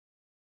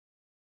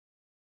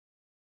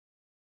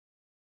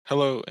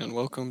Hello and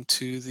welcome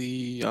to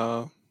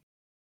the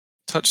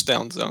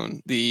Touchdown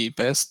Zone, the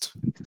best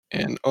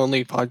and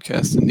only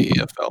podcast in the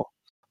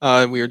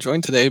EFL. We are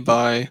joined today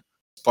by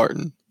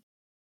Spartan,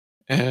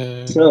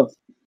 and So,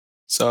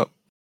 so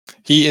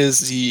he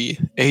is the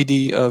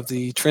AD of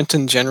the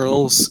Trenton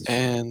Generals,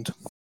 and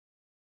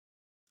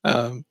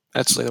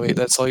actually, wait,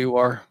 that's all you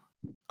are.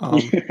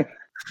 Um,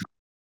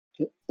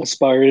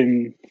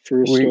 aspiring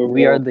first We are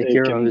overall the pick.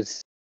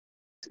 heroes.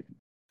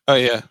 oh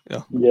yeah.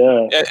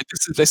 Yeah.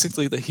 This is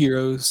basically the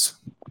Heroes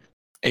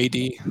AD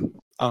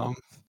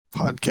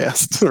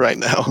podcast right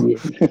now.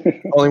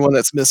 Only one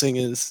that's missing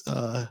is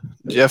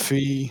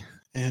Jeffy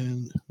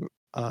and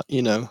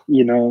Yeah.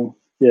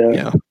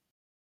 Yeah.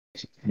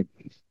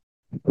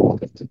 All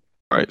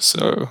right,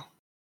 so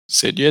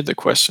Sid, you had the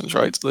questions,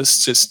 right?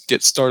 Let's just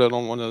get started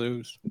on one of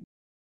those.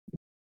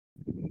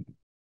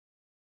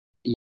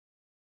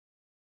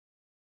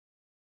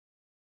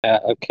 Yeah,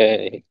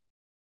 okay.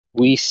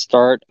 We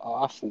start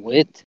off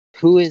with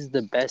who is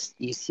the best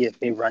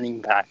ECFA running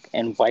back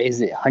and why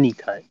is it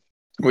Honeycutt?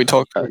 We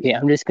talked. Okay,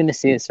 I'm just gonna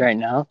say this right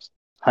now.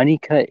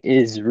 Honeycutt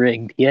is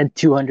rigged. He had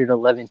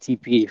 211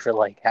 TPA for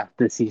like half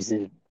the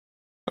season.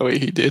 Oh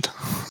wait, he did.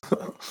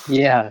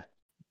 Yeah.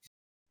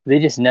 They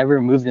just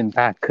never moved him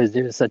back because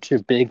there's such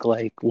a big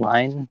like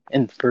line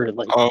and for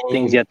like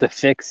things you have to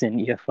fix in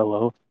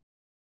EFLO.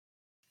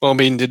 Well, I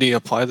mean, did he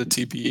apply the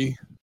TPE?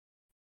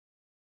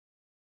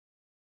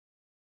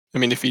 I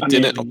mean, if he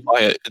didn't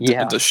apply it,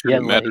 it just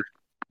shouldn't matter. Like,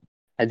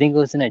 I think it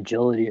was an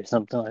agility or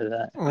something like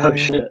that. Oh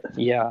shit.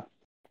 Yeah.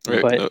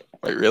 Wait, wait,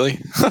 really?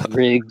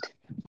 Rigged.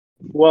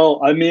 Well,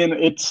 I mean,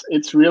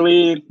 it's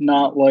really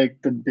not like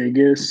the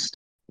biggest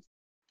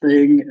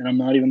thing, and I'm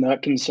not even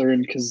that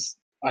concerned because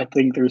I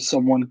think there's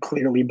someone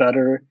clearly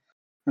better,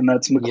 and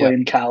that's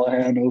McLean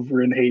Callahan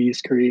over in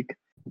Hades Creek.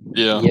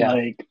 Yeah.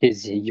 Like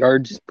his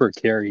yards per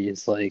carry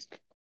is like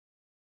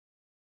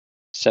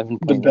 7.1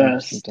 the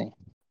best. or something.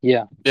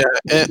 Yeah. Yeah,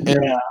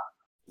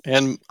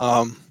 and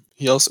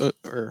he also,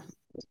 or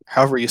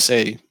however you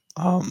say,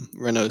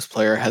 Renault's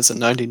player has a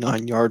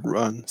 99-yard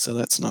run, so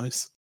that's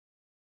nice.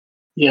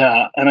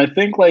 Yeah, and I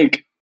think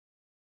like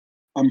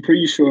I'm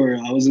pretty sure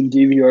I was in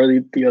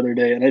DVR the other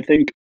day, and I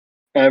think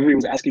everyone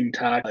was asking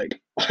Tack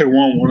like, I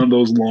want one of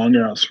those long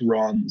ass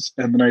runs,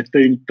 and then I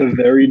think the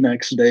very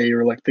next day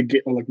or like a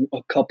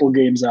couple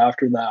games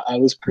after that, I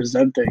was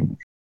presenting,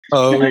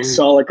 and I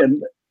saw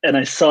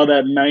I saw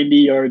that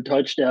 90-yard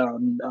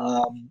touchdown.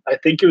 I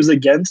think it was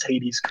against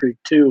Hades Creek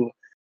too.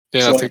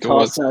 Yeah, so I think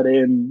tossed that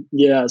in.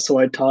 Yeah, so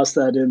I tossed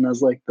that in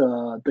as like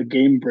the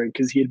game break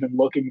because he had been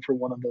looking for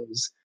one of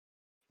those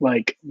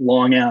like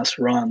long ass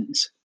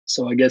runs.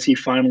 So I guess he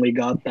finally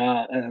got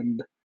that,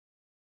 and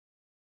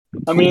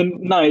I mean,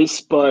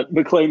 nice, but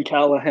McLean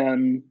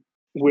Callahan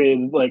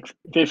with like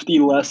 50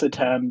 less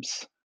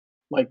attempts,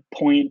 like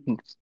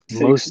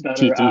 0.6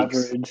 better TDs.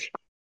 Average,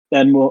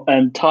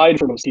 and tied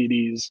for most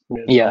TDs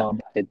with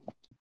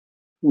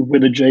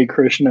a Jay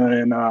Krishna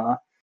in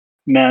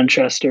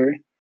Manchester.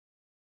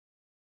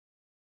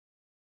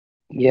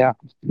 Yeah.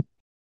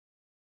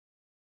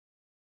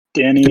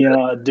 Danny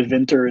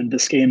DeVinter in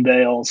Biscayne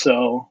Bay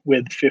also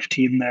with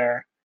 15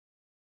 there.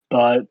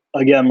 But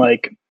again,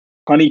 like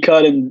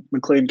Honeycutt and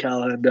McLean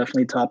Callahan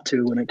definitely top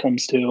two when it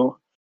comes to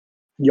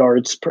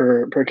yards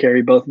per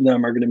carry. Both of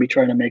them are going to be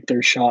trying to make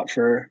their shot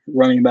for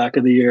running back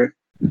of the year.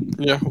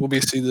 Yeah, will be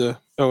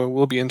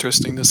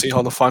interesting to see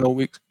how the final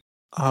week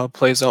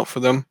plays out for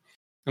them.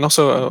 And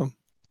also,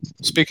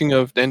 speaking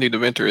of Danny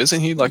DeVinter, isn't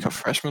he like a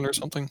freshman or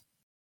something?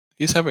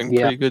 He's having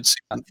pretty good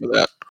season for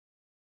that.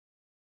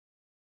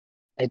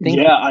 I think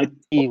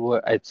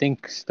I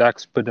think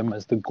Stacks put him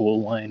as the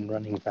goal line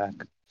running back.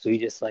 So he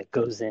just like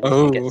goes in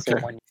and gets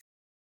someone.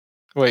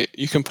 Wait,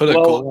 you can put a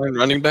goal line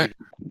running back?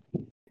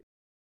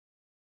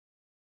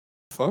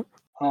 Fuck?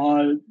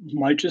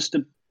 Might just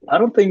I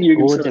don't think you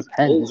can. Well, it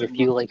depends if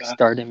you like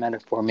start him at a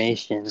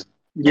formation.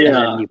 Yeah. And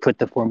then you put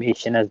the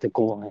formation as the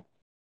goal line.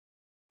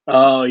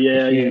 Oh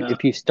yeah,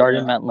 if you start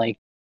him at like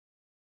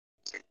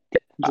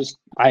just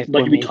I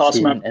like if you toss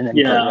him out, and then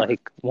put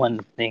like one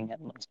thing.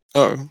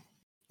 Oh,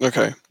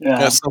 okay. Yeah,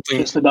 that's something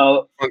just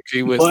about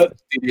funky with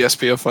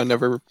DDSPF I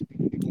never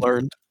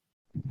learned.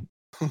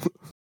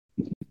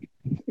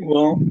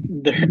 Well,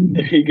 there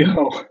you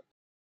go.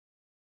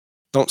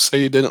 Don't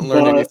say you didn't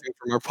learn anything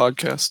from our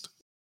podcast.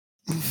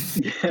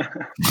 Yeah,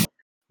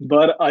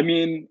 but I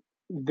mean,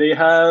 they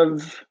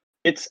have.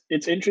 It's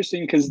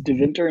interesting because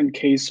DeVinter and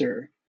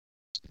Kaser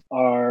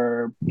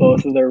are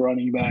both of their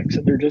running backs.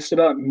 They're just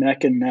about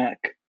neck and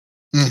neck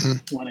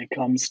when it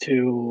comes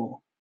to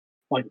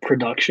like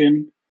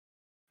production.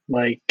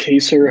 Like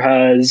Kaser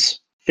has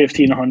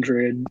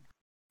 1,500,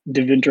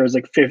 DeVinter has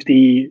like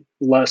 50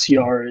 less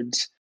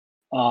yards.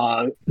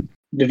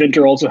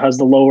 DeVinter also has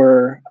the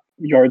lower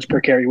yards per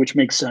carry, which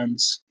makes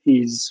sense.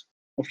 He's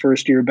a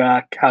first year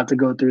back, had to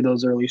go through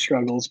those early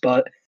struggles,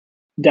 but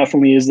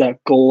definitely is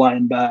that goal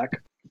line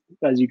back,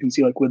 as you can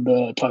see, like with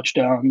the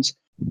touchdowns,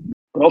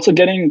 but also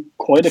getting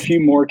quite a few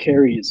more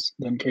carries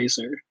than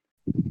Kaser.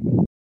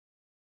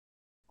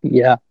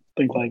 Yeah,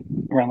 think like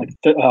around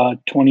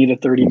 20 to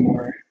 30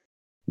 more.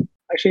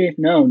 Actually,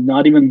 no,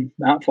 not even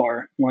that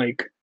far.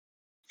 Like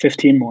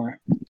 15 more.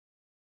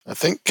 I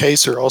think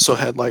Kaser also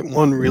had like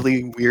one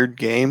really weird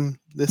game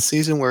this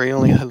season where he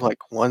only had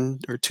like 1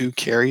 or 2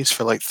 carries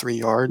for like 3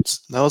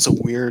 yards. That was a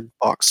weird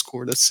box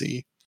score to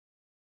see.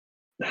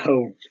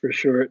 Oh, for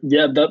sure.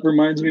 Yeah, that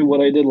reminds me of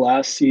what I did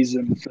last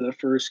season for the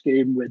first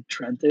game with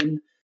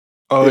Trenton.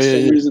 Oh For yeah, some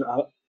yeah. reason,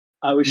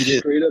 I was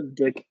You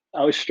did.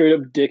 I was straight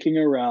up dicking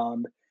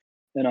around,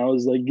 and I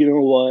was like, you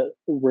know what?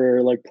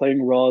 We're like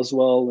playing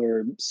Roswell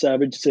or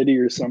Savage City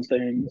or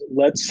something.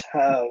 Let's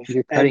have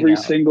You're cutting every out.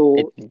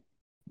 single.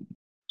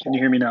 Can you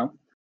hear me now?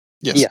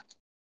 Yes. Yeah.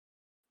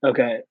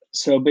 Okay,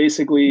 so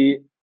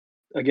basically,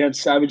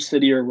 against Savage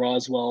City or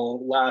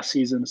Roswell last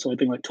season, so I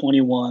think like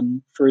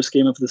 21, first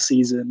game of the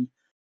season,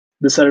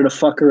 decided to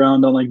fuck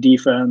around on like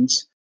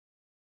defense.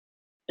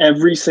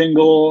 Every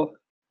single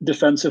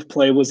defensive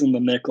play was in the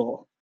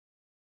nickel.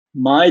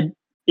 My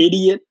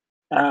idiot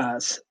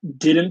ass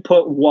didn't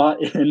put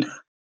Watt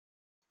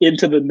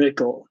into the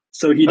nickel,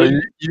 so he Oh, you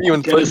didn't didn't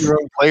even get put us. your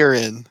own player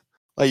in.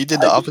 Like you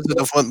did the I opposite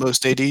of what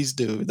most ADs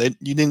do.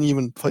 You didn't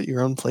even put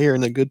your own player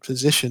in a good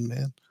position,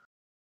 man.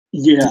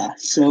 Yeah,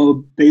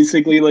 so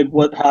basically, like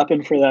what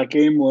happened for that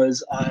game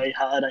was I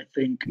had, I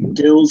think,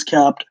 Dills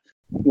capped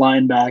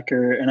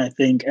linebacker, and I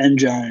think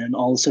Engine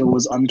also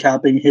was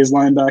uncapping his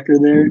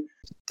linebacker there.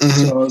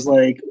 Mhm. So I was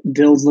like,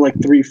 Dills the like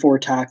 3-4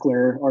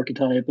 tackler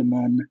archetype, and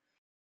then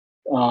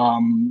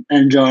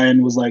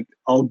Engine was like,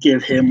 I'll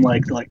give him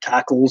like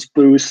tackles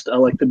boost at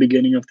like the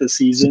beginning of the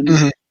season,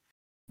 Mhm.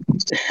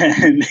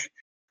 and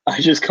I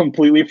just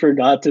completely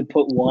forgot to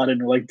put Watt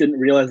in, or like didn't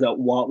realize that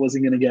Watt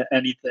wasn't going to get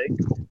anything.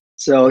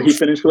 So he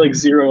finished with like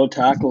 0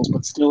 tackles,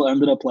 but still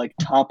ended up like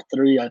top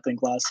 3, I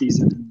think, last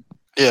season in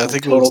Yeah, I like,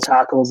 think it total was.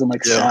 tackles and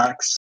like Yeah.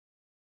 sacks,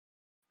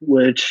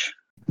 which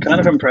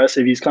kind of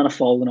impressive. He's kind of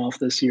fallen off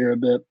this year a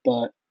bit,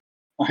 but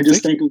I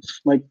just think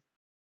it's like,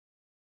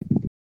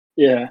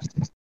 yeah.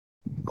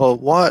 Well,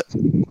 Watt.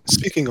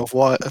 Speaking of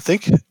Watt, I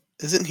think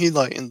isn't he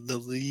like in the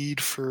lead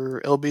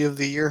for LB of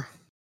the year?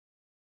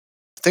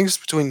 I think it's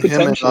between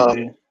him and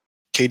Potentially.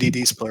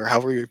 KDD Spiller.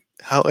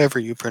 However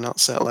you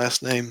pronounce that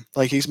last name.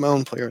 Like he's my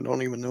own player. I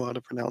don't even know how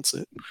to pronounce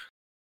it.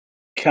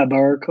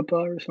 Kabar Kappa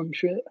or some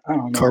shit. I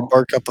don't know.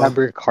 Karpa.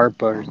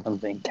 Carpa or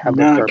something.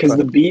 Nah, because Carpa.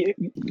 the B,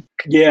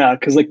 yeah,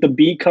 because like the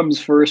B comes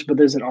first, but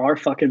there's an R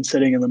fucking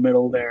sitting in the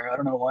middle there. I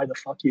don't know why the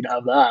fuck you'd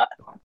have that.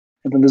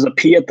 And then there's a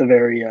P at the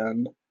very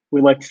end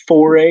with like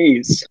 4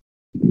 A's.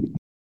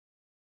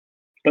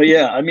 But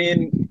yeah, I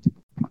mean,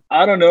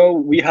 I don't know.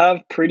 We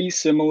have pretty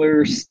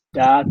similar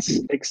stats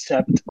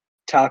except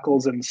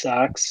tackles and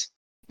sacks.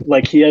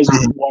 Like he has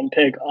 1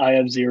 pick, I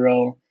have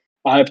 0.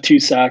 I have 2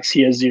 sacks,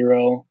 he has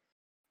 0.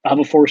 I have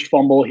a forced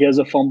fumble. He has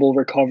a fumble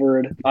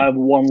recovered. I have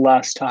 1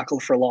 last tackle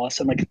for loss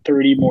and like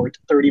 30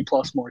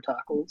 plus more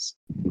tackles.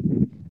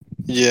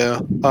 Yeah.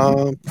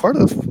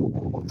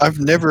 I've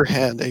never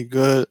had a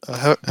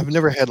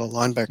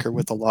linebacker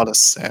with a lot of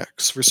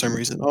sacks for some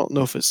reason. I don't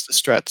know if it's the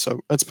strats. So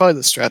it's probably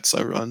the strats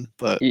I run,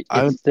 but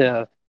It's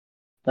the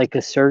like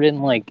a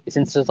certain like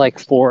since there's like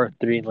 4 or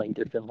 3 like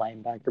different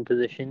linebacker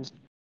positions.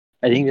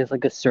 I think there's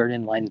like a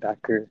certain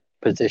linebacker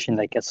position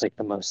that gets like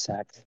the most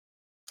sacks.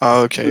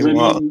 Okay.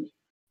 Well,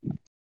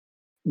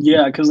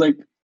 Yeah, because like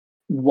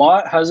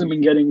Watt hasn't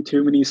been getting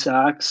too many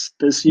sacks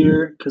this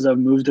year because I've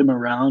moved him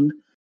around.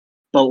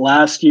 But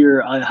last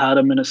year I had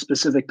him in a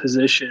specific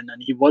position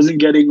and he wasn't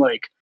getting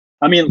like,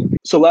 I mean,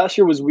 so last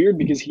year was weird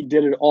because he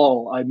did it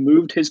all. I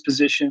moved his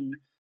position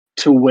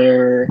to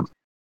where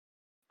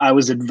I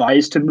was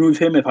advised to move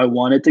him if I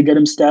wanted to get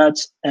him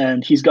stats,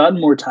 and he's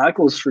gotten more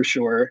tackles for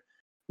sure,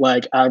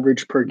 like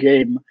average per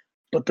game,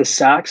 but the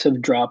sacks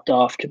have dropped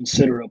off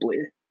considerably.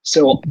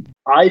 So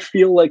I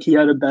feel like he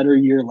had a better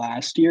year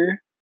last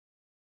year,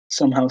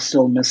 somehow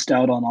still missed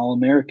out on All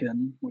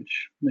American,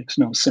 which makes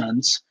no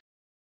sense.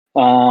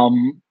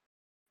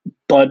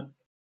 But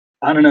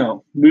I don't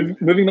know.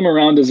 Moving them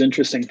around is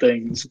interesting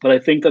things, but I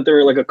think that there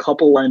are like a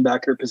couple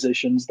linebacker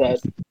positions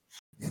that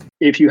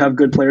if you have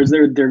good players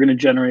there, they're going to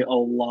generate a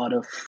lot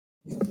of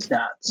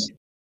stats.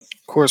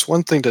 of course,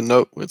 one thing to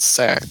note with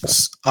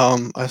sacks,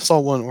 I saw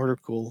one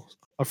article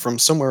from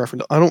somewhere,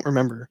 I don't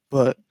remember,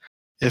 but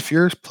if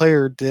your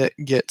player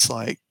gets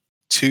like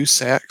 2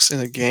 sacks in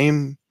a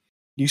game,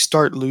 you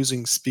start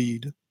losing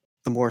speed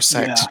the more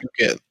sacks Yeah. you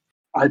get.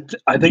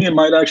 I think it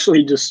might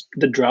actually just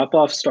the drop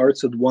off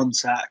starts with 1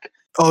 sack.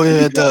 Oh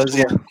yeah, it does.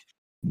 Yeah.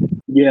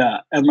 Yeah,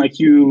 and like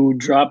you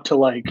drop to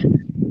like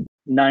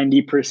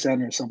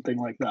 90% or something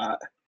like that.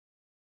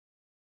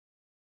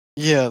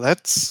 Yeah,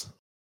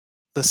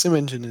 the sim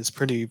engine is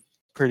pretty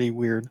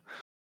weird.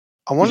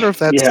 I wonder if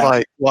that's Yeah.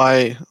 like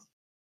why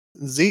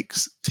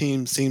Zeke's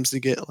team seems to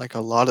get like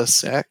a lot of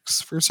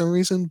sacks for some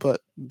reason,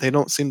 but they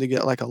don't seem to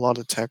get like a lot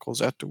of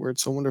tackles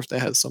afterwards. So I wonder if that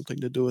has something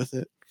to do with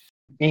it.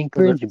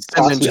 Anchorage,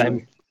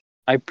 Possibly.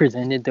 I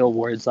presented the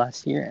awards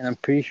last year, and I'm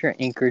pretty sure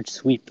Anchorage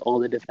swept all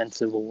the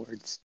defensive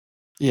awards.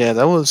 Yeah,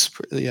 that was.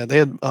 Yeah, they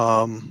had.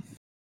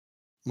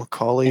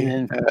 Macaulay.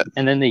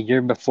 And then the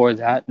year before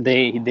that,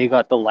 they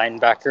got the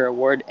linebacker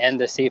award and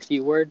the safety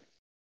award.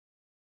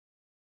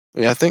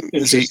 Yeah, I think Zeke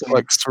Interesting.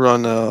 likes to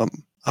run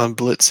on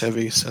blitz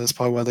heavy, so that's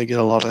probably why they get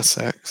a lot of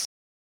sacks.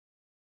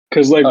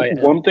 Because like Oh,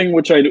 yeah. one thing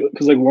which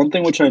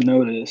I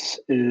notice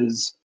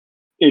is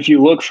if you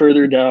look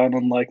further down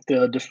on like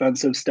the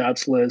defensive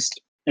stats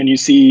list and you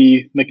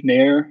see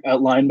McNair at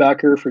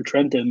linebacker for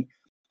Trenton,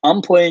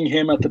 I'm playing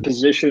him at the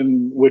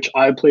position which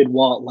I played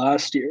Watt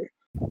last year.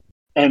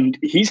 And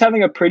he's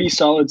having a pretty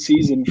solid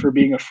season for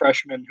being a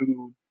freshman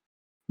who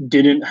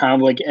didn't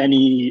have like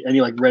any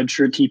like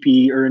redshirt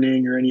TP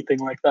earning or anything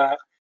like that.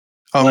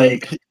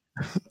 Like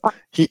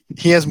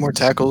he has more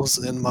tackles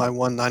than my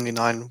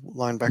 199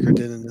 linebacker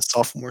did in his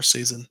sophomore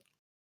season.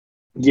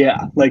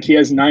 Yeah, like he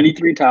has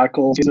 93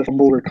 tackles, he has a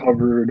fumble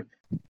recovered,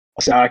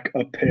 a sack,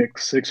 a pick,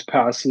 6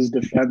 passes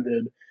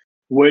defended,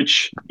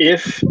 which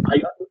if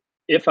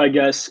I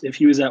guess if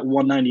he was at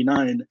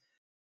 199,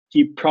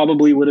 he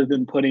probably would have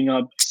been putting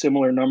up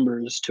similar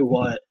numbers to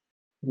what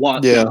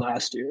Watt did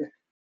last year.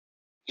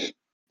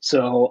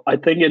 So I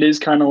think it is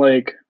kind of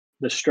like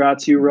the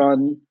strats you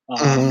run.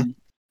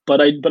 But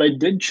I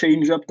did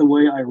change up the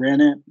way I ran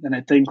it, and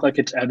I think like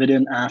it's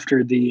evident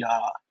after the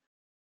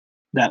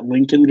that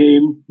Lincoln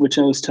game, which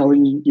I was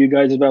telling you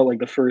guys about, like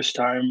the first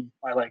time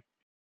I like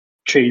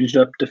changed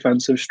up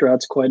defensive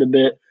strats quite a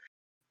bit.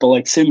 But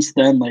like since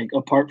then, like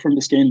apart from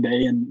Biscayne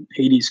Bay and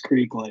Hades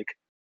Creek, like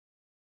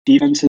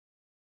defense is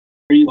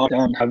pretty locked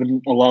down.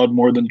 Haven't allowed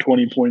more than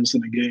 20 points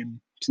in a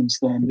game since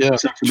then. Yeah,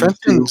 except for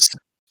those two.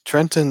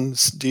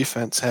 Trenton's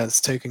defense has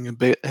taken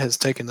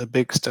a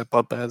big step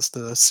up as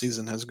the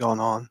season has gone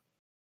on.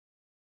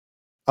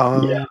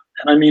 Yeah,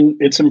 and I mean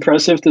it's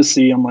impressive to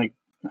see. I'm like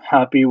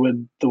happy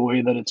with the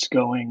way that it's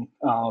going.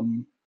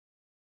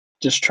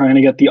 Just trying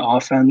to get the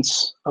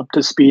offense up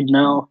to speed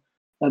now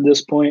at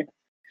this point,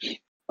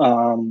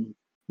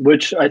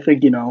 which I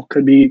think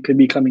could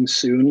be coming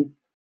soon,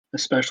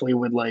 especially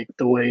with like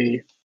the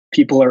way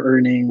people are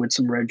earning with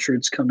some red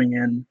shirts coming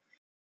in.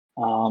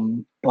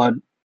 But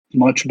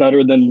much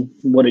better than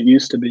what it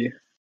used to be.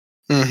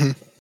 Mm-hmm.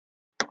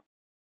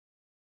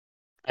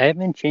 I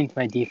haven't changed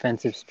my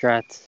defensive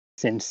strats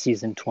since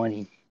season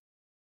 20.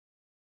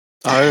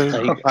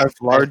 I've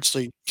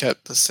largely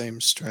kept the same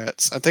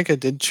strats. I think I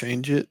did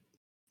change it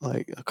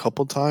like a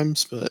couple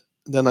times, but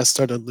then I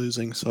started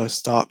losing, so I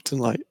stopped and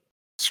like,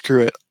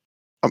 screw it.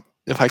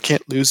 If I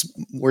can't lose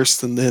worse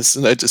than this,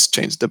 and I just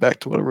changed it back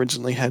to what I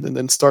originally had, and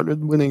then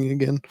started winning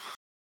again.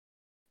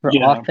 For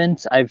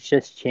offense, I've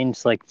just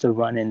changed like the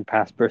run and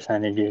pass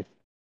percentages.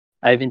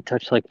 I haven't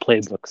touched like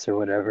playbooks or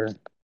whatever.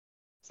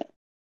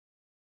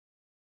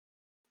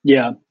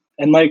 Yeah,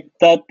 and like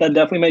that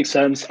definitely makes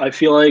sense. I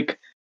feel like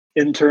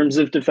in terms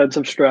of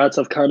defensive strats,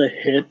 I've kind of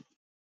hit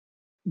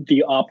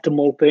the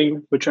optimal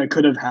thing, which I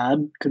could have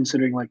had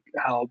considering like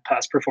how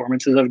past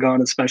performances have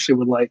gone, especially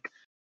with like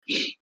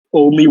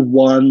only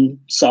one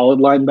solid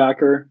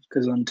linebacker.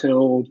 Because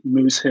until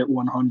Moose hit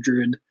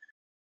 100,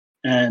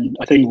 and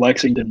I think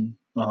Lexington,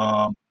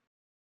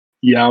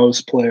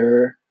 Yao's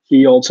player,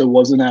 he also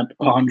wasn't at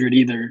 100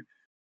 either.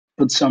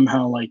 But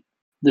somehow, like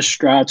the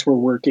strats were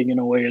working in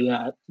a way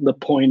that the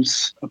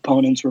points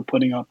opponents were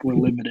putting up were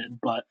limited.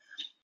 But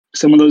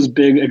some of those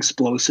big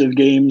explosive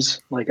games,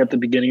 like at the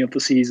beginning of the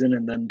season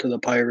and then to the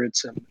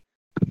Pirates and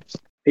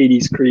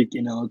Hades Creek,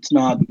 it's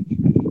not,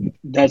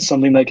 that's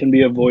something that can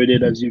be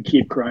avoided as you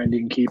keep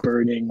grinding, keep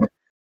earning,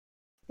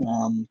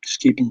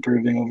 just keep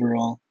improving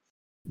overall.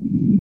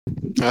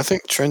 I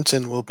think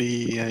Trenton will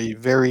be a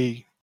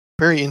very,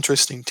 very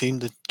interesting team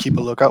to keep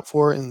a lookout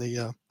for in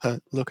the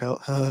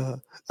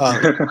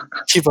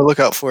keep a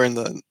lookout for in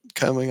the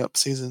coming up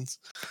seasons.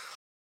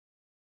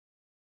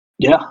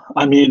 Yeah,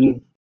 I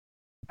mean,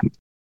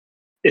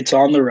 it's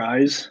on the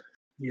rise.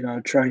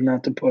 Trying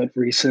not to put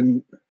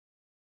recent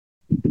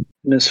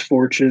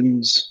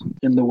misfortunes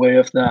in the way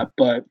of that,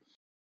 but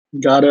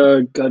got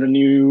a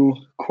new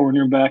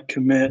cornerback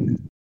commit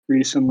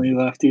recently,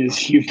 Lefty,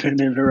 as you've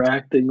been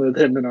interacting with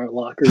him in our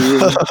locker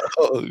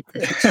room.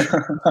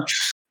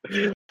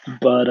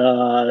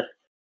 But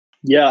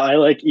yeah, I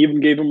like even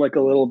gave him like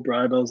a little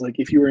bribe. I was like,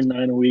 if you were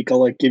 9 a week, I'll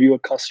like give you a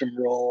custom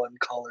role and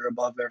color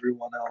above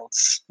everyone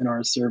else in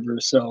our server.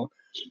 So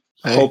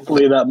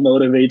hopefully that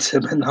motivates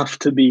him enough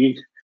to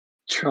be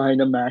trying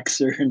to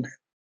max earn.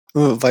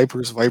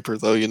 Viper's Viper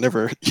though, you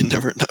never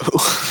know.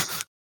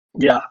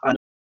 Yeah, I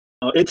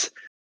know.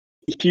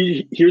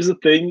 Here's the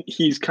thing,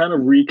 he's kind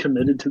of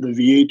recommitted to the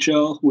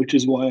VHL, which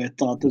is why I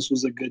thought this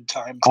was a good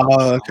time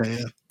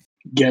to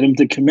get him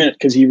to commit,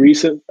 because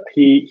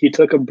he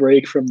took a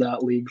break from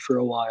that league for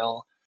a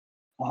while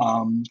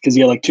because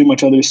he had like too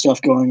much other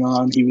stuff going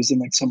on. He was in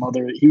like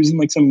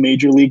some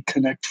Major League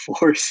Connect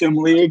 4 sim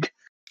league.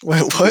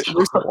 Wait, what?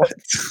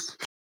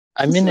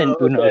 I'm in an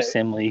Uno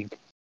sim league.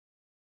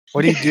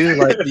 What do you do?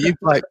 Like, do you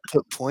like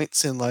put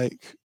points in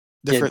like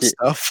different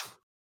stuff,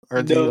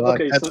 or do you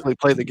like actually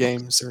play the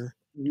games? Or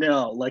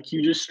no, like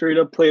you just straight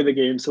up play the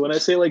game. So when I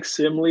say like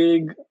sim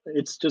league,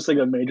 it's just like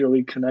a Major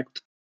League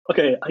Connect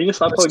Okay, I need to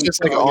stop It's playing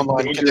just like an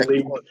online Major Connect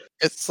League. 4.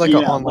 It's like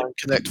an online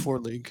Connect 4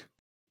 league,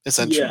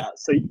 essentially.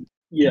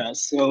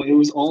 So it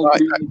was all So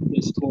through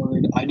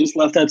Discord. I just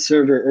left that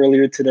server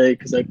earlier today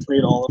because I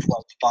played all of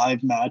like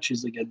 5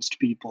 matches against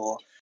people.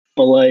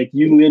 But like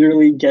you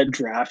literally get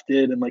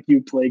drafted and like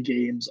you play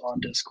games on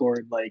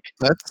Discord like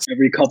that's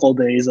every couple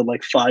days at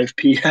like 5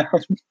 p.m.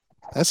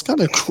 that's kind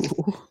of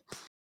cool.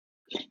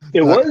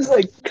 It Not- was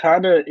like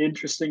kind of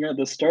interesting at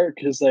the start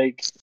because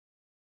like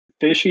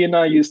Fishy and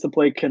I used to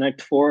play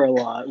Connect 4 a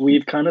lot.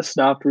 We've kind of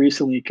stopped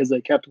recently because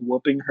they kept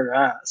whooping her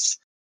ass.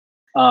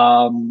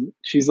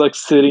 She's like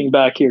sitting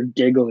back here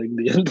giggling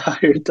the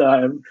entire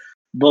time.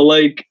 But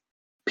like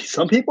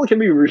some people can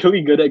be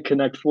really good at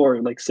Connect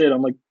 4. Like Sid,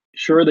 I'm like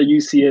sure that you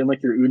see it in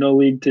like your Uno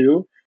League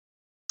too.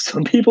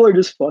 Some people are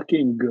just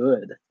fucking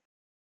good.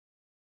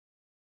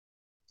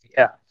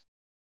 Yeah.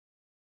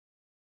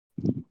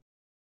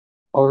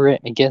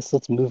 Alright, I guess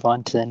let's move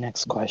on to the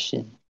next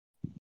question.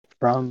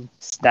 From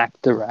Stack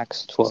the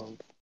Racks 12.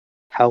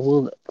 How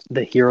will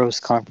the Heroes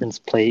Conference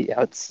play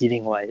out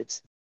seeding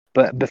wise?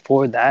 But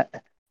before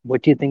that,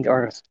 what do you think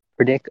are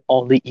predict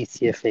all the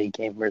ECFA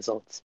game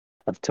results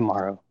of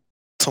tomorrow?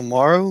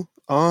 Tomorrow,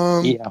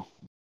 Yeah.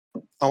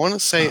 I want to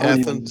say I don't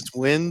Athens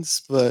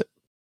wins, but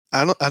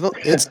I don't.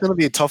 It's gonna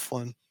be a tough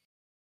one.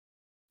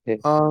 Okay.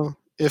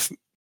 If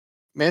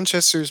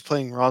Manchester's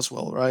playing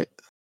Roswell, right?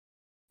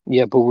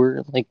 Yeah, but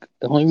we're like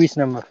the only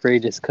reason I'm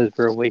afraid is because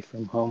we're away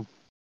from home.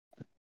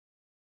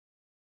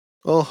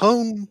 Well,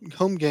 home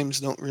games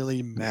don't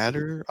really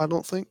matter. I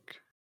don't think.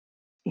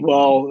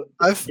 Well,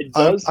 I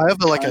does have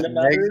like a kinda neg.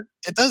 matter.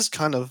 It does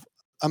kind of.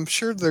 I'm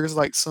sure there's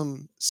like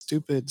some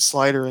stupid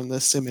slider in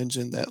the sim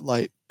engine that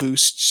like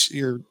boosts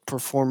your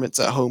performance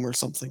at home or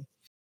something.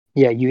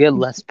 Yeah, you get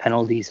less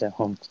penalties at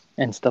home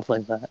and stuff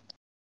like that.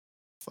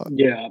 Fuck.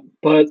 Yeah,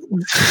 but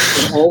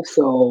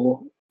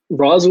also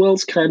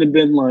Roswell's kind of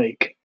been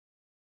like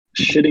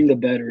shitting the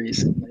bed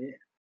recently.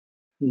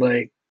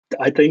 Like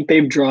I think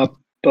they've dropped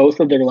both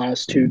of their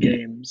last 2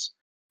 games.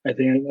 I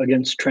think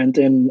against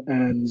Trenton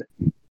and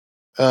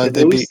did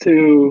they lose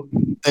to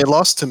They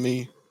lost to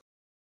me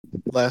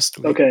last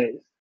week. Okay.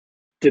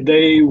 Did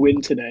they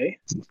win today?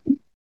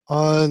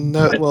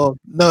 No. Well,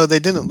 no, they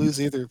didn't lose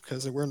either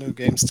because there were no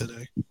games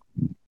today.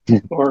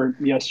 Or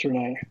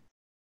yesterday?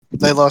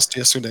 They lost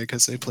yesterday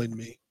because they played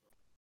me.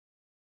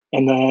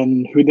 And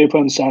then who'd they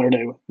play on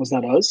Saturday? Was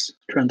that us?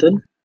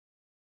 Trenton?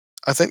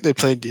 I think they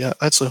played. Yeah,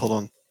 actually, hold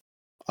on.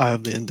 I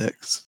have the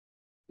index.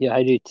 Yeah,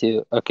 I do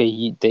too.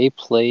 Okay, they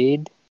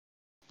played.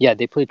 Yeah,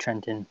 they played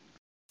Trenton.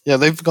 Yeah,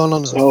 they've gone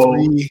on So- a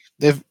 3.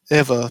 They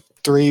have a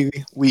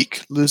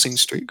 3-week losing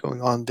streak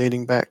going on,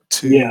 dating back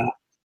to Yeah.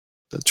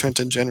 the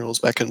Trenton Generals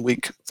back in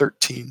week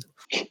 13.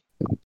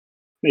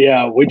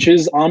 Yeah, which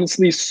is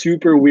honestly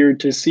super weird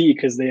to see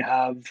because they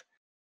have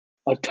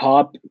a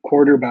top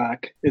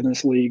quarterback in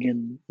this league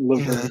in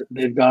Lever.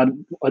 They've got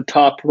a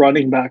top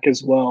running back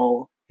as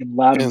well in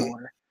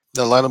Lattimore.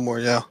 The Lattimore,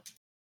 yeah.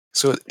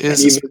 So it And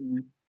is.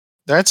 even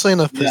They're actually in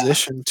a Yeah.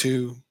 position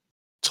to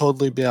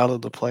totally be out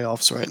of the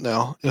playoffs right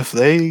now. If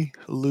they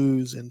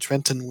lose and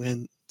Trenton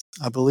wins,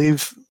 I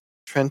believe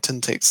Trenton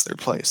takes their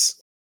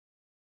place.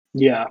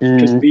 yeah,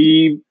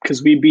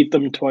 because we beat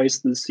them twice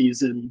this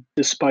season,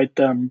 despite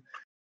them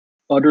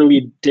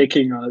utterly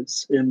dicking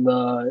us in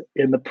the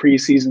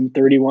preseason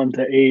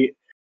 31-8.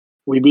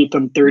 We beat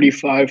them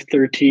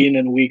 35-13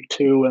 in week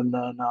 2 and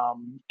then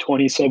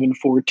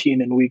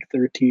 27-14 in week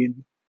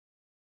 13.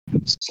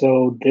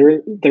 So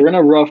they're in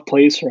a rough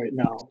place right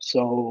now.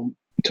 So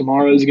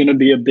tomorrow is going to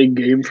be a big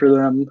game for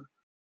them.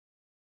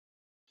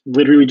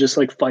 Literally just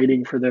like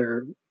fighting for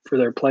their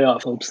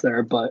playoff hopes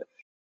there, but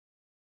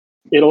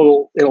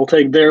it'll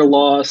take their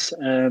loss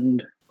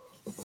and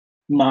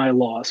my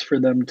loss for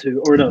them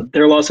to, or no,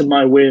 their loss and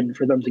my win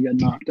for them to get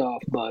knocked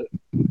off. But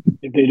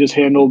if they just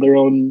handle their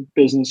own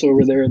business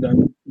over there,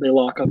 then they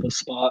lock up a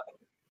spot.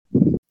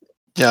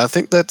 Yeah, I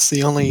think that's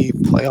the only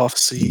playoff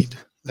seed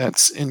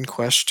that's in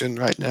question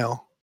right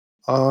now.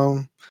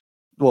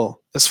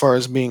 Well, as far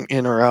as being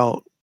in or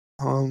out,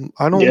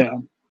 I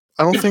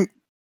don't think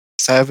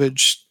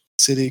Savage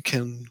City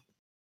can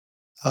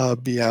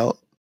be out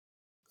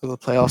of the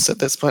playoffs at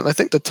this point. I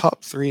think the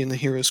top 3 in the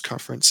Heroes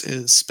Conference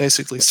is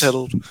basically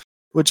settled,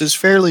 which is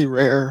fairly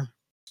rare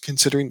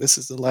considering this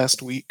is the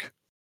last week.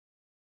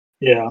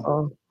 Yeah.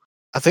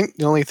 I think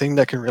the only thing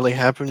that can really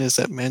happen is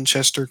that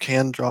Manchester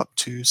can drop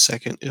to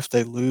second if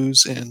they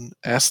lose, and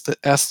I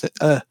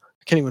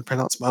can't even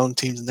pronounce my own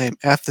team's name.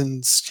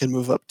 Athens can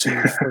move up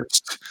to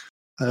first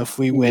if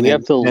we win. We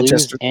have to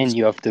Manchester lose and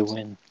you have to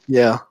win.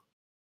 Yeah.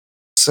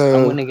 So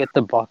I'm gonna get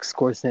the box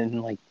scores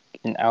in like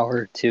an hour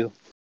or 2.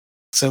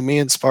 So me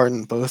and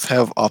Spartan both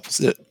have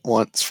opposite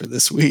wants for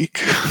this week.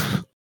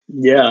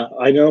 Yeah,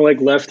 I know like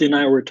Lefty and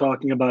I were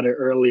talking about it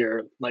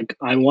earlier. Like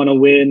I want to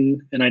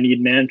win and I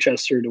need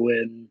Manchester to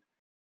win.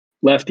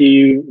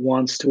 Lefty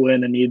wants to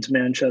win and needs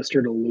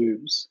Manchester to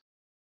lose.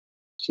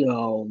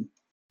 So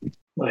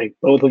like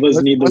both of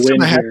us need the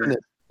win here.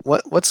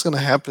 What's gonna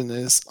happen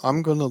is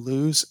I'm gonna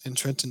lose and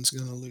Trenton's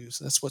gonna lose.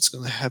 That's what's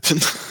gonna happen.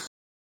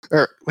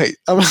 Or wait,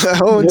 I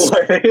won't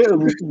say-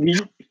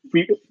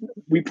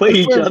 we play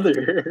each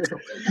other.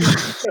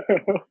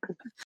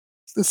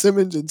 the sim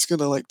engine's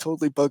gonna like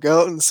totally bug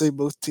out and say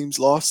both teams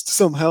lost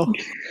somehow.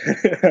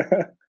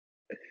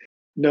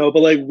 No,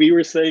 but like we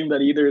were saying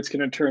that either it's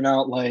gonna turn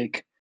out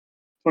like,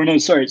 or no,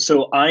 sorry.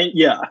 So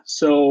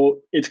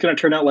it's gonna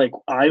turn out like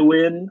I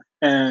win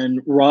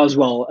and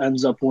Roswell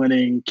ends up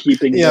winning,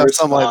 keeping Yeah, their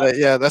something like spot, that.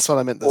 Yeah, that's what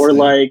I meant to or say.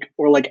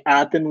 like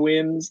Athens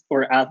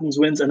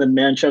wins, and then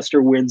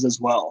Manchester wins as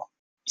well.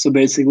 So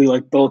basically,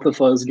 like both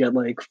of us get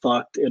like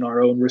fucked in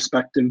our own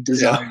respective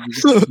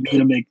desires. Me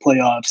to make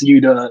playoffs, you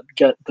to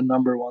get the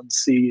number one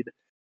seed.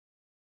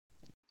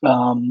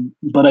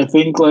 But I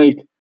think like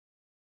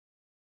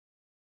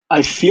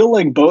I feel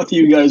like both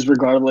you guys,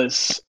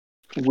 regardless,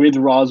 with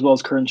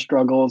Roswell's current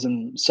struggles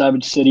and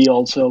Savage City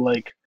also,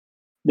 like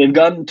they've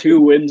gotten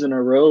 2 wins in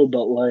a row,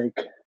 but like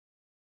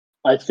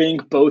I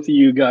think both of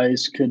you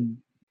guys could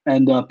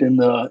end up in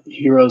the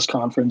Heroes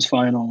Conference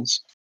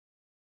Finals.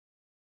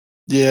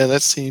 Yeah,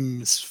 that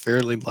seems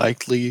fairly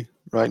likely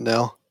right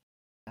now.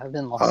 I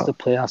haven't lost a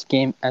playoff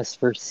game as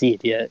first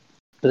seed yet,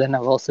 but then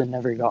I've also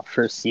never got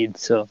first seed,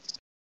 so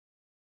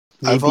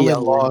I've maybe only I'll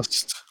win.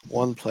 lost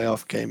one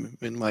playoff game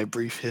in my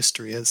brief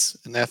history as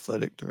an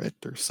athletic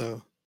director,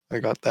 so I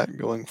got that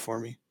going for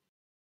me.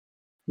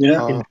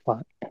 Yeah.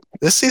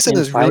 This season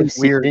in is really 5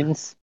 weird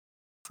seasons,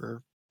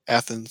 for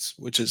Athens,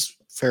 which is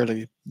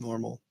fairly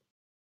normal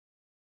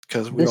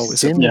because we this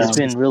always have sim has weird been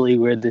seasons. really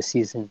weird this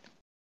season.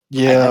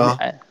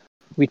 Yeah,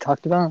 We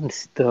talked about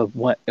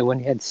when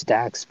he had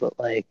stacks, but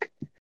like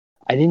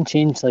I didn't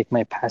change like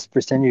my pass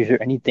percentage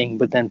or anything.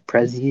 But then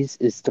Prezis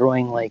is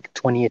throwing like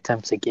 20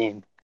 attempts a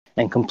game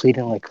and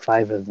completing like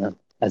 5 of them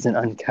as an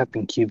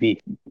uncapping QB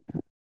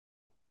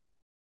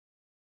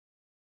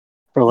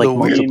for like The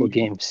multiple weird-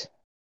 games.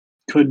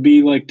 Could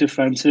be like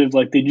defensive.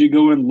 Like, did you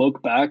go and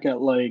look back at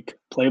like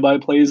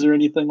play-by-plays or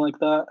anything like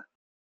that?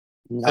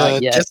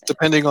 Not yet. just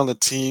depending on the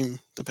team,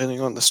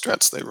 depending on the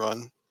strats they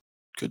run,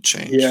 could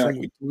change Yeah. from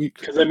week to week.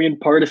 Because I mean,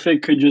 part of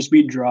it could just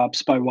be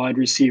drops by wide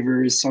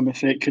receivers. Some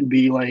of it could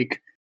be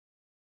like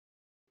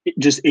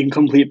just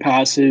incomplete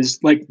passes.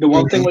 Like the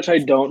one thing which I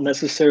don't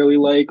necessarily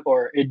like,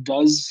 or it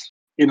does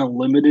in a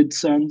limited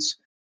sense,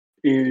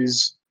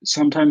 is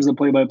sometimes the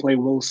play-by-play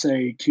will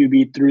say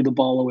QB threw the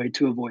ball away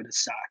to avoid a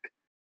sack,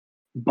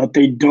 but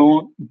they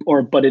don't,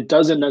 but it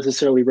doesn't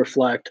necessarily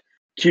reflect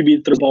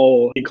QB threw the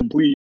ball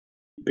incomplete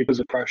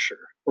because of pressure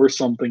or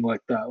something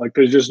like that. Like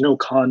there's just no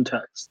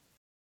context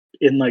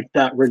in like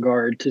that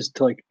regard to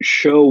like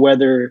show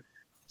whether,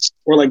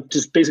 or like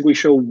just basically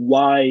show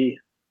why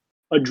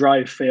a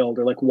drive failed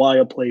or like why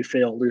a play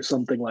failed or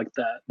something like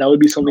that. That would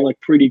be something like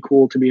pretty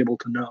cool to be able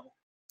to know.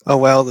 Oh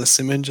wow, the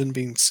sim engine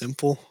being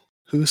simple.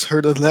 Who's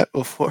heard of that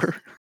before?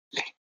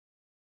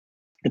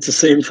 It's the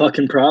same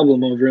fucking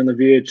problem over in the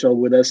VHL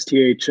with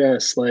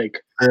STHS.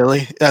 Like,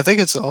 Really? I think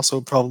it's also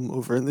a problem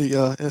over in the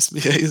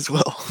SBA as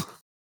well.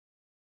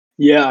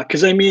 yeah,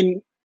 because I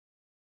mean,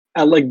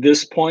 at like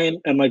this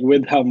point and like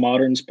with how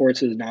modern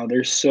sports is now,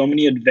 there's so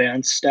many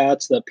advanced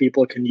stats that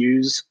people can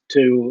use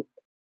to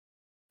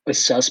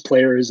assess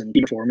players and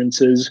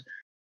performances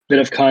that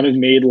have kind of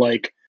made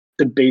like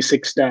the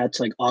basic stats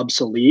like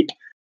obsolete.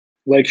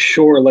 Like,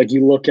 sure, like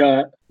you look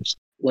at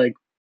like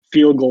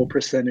field goal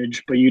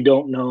percentage, but you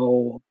don't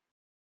know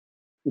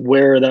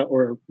where that,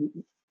 or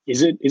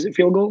is it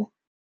field goal?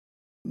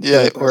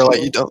 Yeah, or like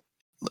basketball? you don't.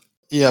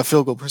 Yeah,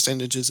 field goal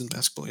percentages in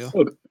basketball. Yeah.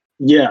 Okay.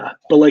 Yeah,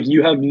 but like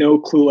you have no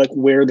clue like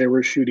where they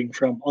were shooting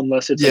from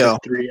unless it's like Yeah. a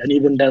 3, and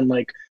even then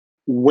like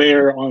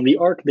where on the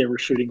arc they were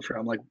shooting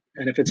from. Like,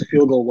 and if it's a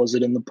field goal, was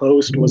it in the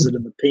post? Was it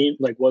in the paint?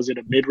 Like, was it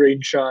a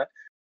mid-range shot?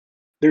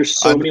 There's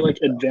so many like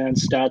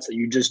advanced stats that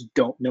you just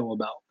don't know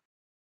about.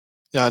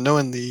 Yeah, I know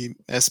in the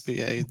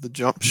SBA the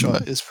jump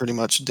shot is pretty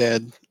much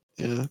dead.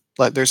 Yeah,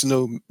 like there's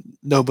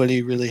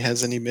nobody really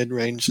has any mid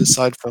range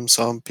aside from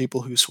some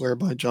people who swear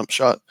by jump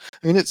shot.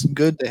 I mean, it's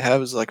good to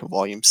have as like a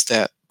volume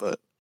stat, but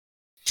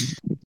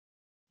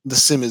the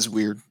sim is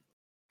weird.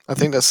 I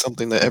think that's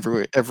something that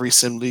every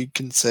sim league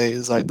can say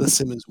is like the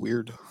sim is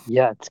weird.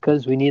 Yeah, it's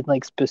because we need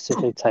like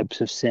specific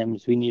types of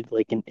sims. We need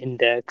like an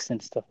index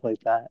and stuff like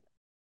that.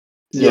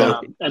 Yeah,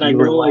 and I know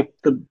rely-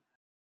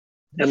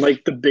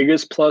 like the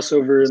biggest plus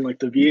over in like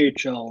the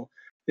VHL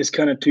is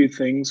kind of 2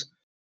 things.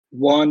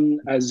 One,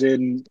 as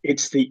in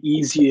it's the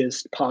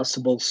easiest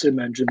possible sim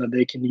engine that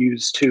they can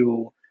use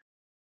to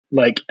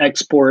like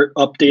export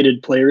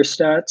updated player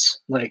stats.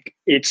 Like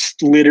it's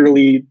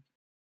literally,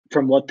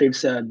 from what they've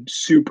said,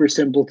 super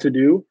simple to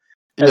do,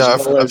 as Yeah,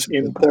 well I've as heard that.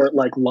 import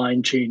like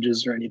line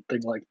changes or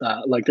anything like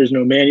that. Like there's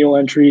no manual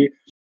entry.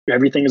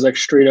 Everything is like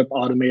straight up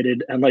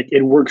automated, and like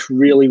it works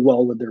really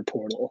well with their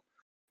portal.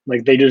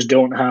 Like they just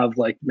don't have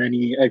like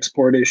many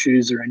export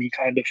issues or any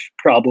kind of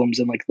problems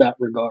in like that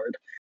regard.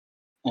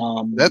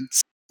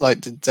 That's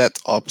like the exact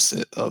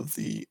opposite of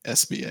the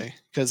SBA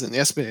because in the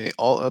SBA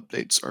all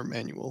updates are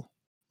manual,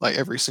 like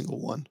every single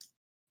one.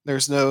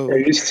 There's no. Are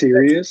you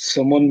serious?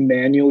 Someone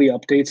manually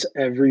updates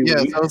every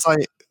Yeah, week? so it's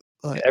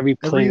like Every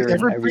player and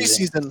every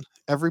everything. preseason,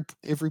 every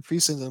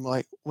preseason, I'm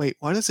like, wait,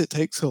 why does it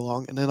take so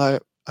long? And then I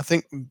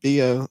think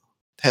Bio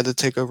had to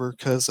take over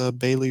because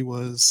Bailey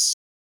was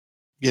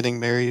getting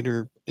married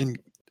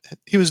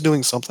he was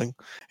doing something.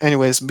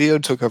 Anyways, Bio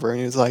took over and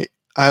he was like,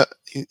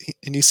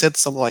 he said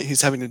something like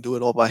he's having to do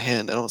it all by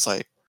hand, and I was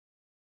like,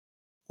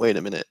 wait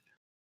a minute.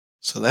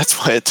 So that's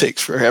why it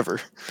takes forever.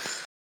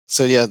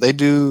 So yeah, they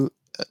do.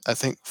 I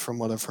think from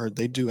what I've heard,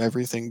 they do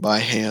everything by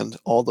hand,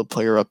 all the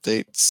player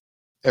updates,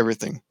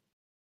 everything.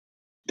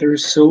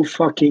 There's so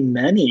fucking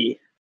many.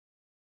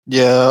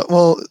 Yeah,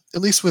 well,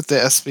 at least with the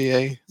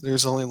SBA,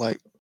 there's only like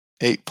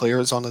 8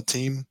 players on a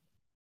team.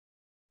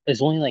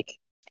 There's only like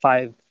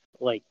 5,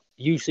 like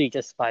usually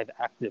just 5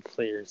 active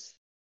players,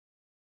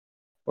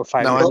 or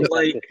 5 Now or I 6 know,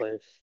 active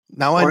players.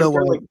 now I Aren't know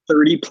there why like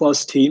 30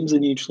 plus teams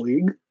in each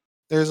league?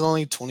 there's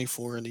only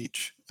 24 in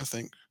each, I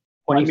think.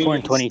 24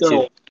 and 22.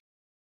 Still,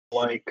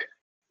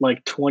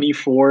 like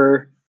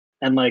 24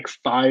 and like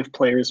 5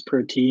 players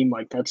per team,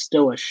 like that's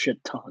still a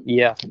shit ton.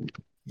 Yeah.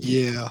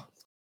 Yeah.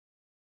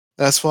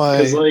 That's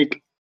Because why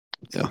like,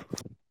 yeah.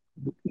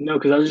 no,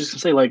 because I was just gonna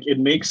say like it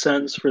makes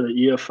sense for the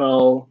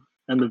EFL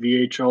and the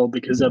VHL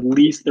because at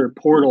least their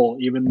portal,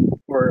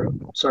 for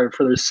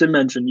their sim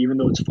engine, even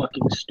though it's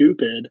fucking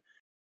stupid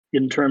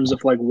in terms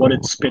of like what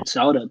it spits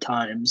out at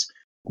times,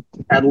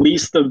 at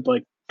least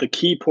the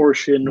key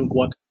portion of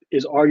what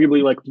is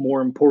arguably like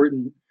more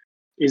important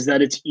is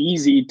that it's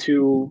easy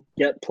to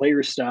get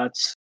player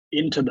stats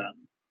into them.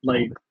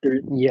 Like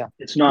Yeah.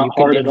 it's not You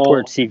can hard at all.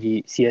 import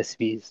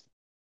CSVs.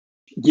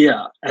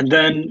 Yeah, and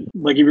then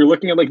like if you're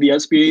looking at like the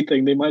SBA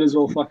thing, they might as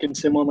well fucking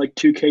sim on like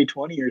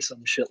 2K20 or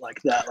some shit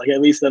like that. Like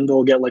at least then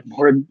they'll get like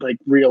more like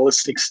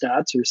realistic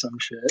stats or some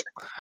shit.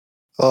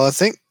 Well, I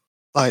think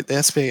like the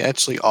SBA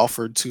actually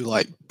offered to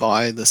like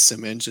buy the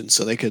sim engine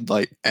so they could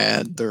like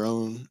add their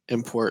own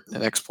import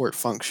and export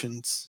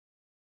functions.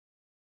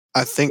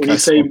 I think When I you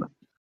saw say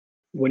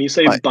when you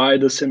say like buy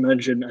the sim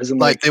engine, as in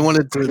like they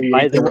wanted to create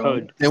Buy the their own?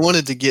 code. they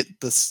wanted to get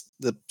the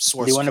They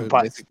source want to code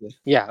buy, basically.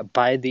 yeah,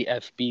 buy the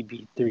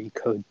FBB3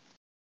 code,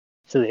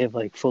 so they have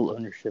like full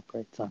ownership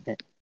rights on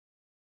it.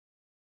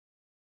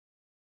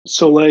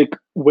 So like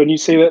when you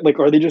say that, like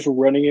are they just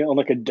running it on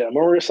like a demo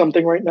or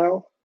something right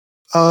now?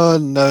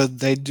 No,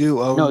 they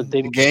do own No,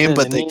 the game,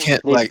 but that they means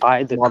can't they like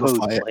buy the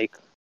modify code, it.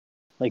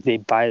 like they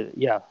buy,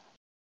 yeah. 'Cause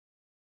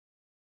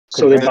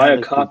So they right buy now, a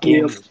like, the copy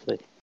game of is,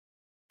 like,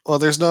 Well,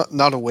 there's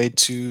not a way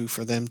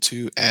for them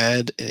to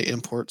add a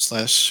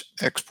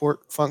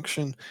import/export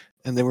function,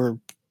 and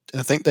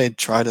I think they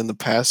tried in the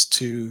past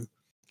to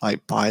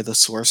like buy the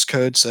source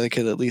code so they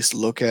could at least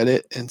look at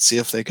it and see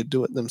if they could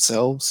do it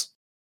themselves.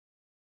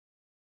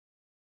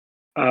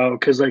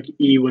 because like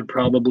E would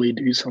probably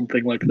do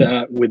something like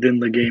that within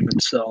the game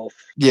itself.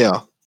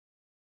 Yeah,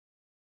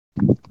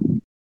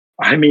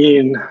 I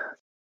mean,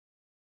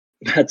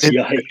 that's it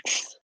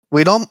yikes.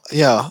 we don't.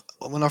 Yeah,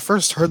 when I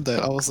first heard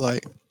that, I was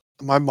like,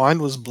 my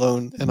mind was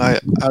blown, and I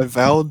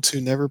vowed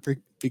to never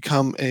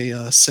become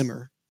a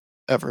simmer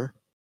ever.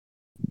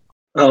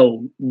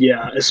 Oh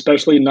yeah,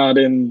 especially not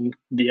in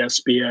the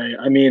SBA.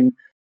 I mean,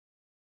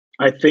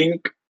 I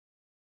think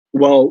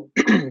well,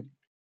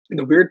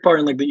 the weird part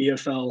in like the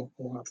EFL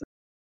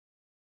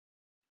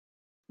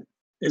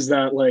is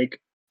that like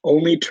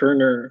only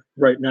Turner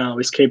right now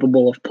is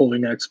capable of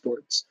pulling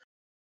exports.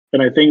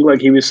 And I think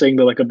like he was saying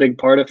that like a big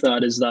part of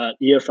that is that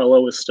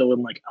EFLO is still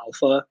in like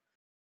alpha.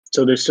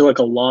 So there's still like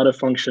a lot of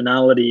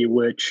functionality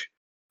which,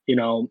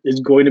 is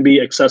going to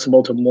be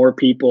accessible to more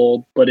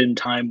people, but in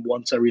time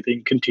once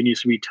everything continues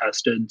to be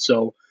tested.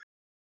 So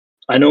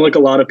I know like a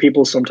lot of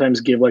people sometimes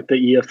give like the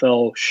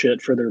EFL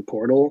shit for their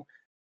portal,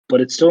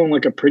 but it's still in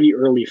like a pretty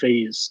early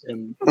phase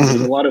and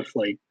there's a lot of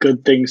like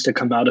good things to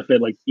come out of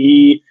it. Like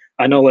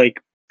I know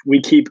like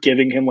we keep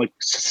giving him like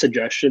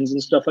suggestions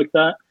and stuff like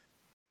that,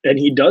 and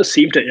he does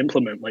seem to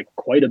implement like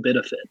quite a bit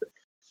of it,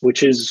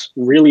 which is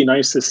really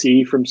nice to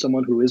see from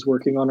someone who is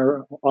working on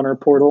our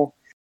portal.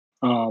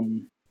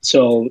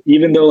 So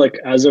even though like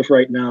as of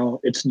right now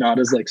it's not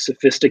as like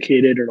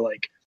sophisticated or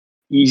like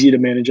easy to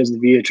manage as the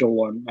VHL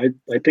one,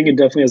 I think it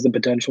definitely has the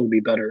potential to be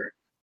better.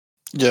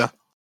 Yeah.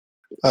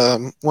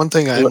 One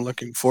thing I am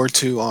looking forward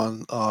to on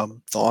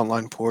the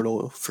online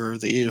portal for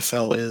the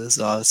EFL is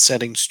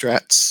setting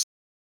strats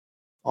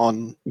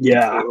on the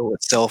portal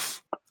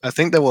itself. I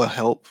think that will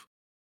help.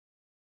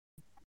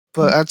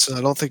 But actually,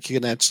 I don't think you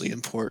can actually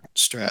import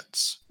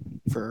strats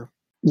for.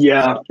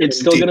 It's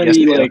still going to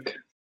be like.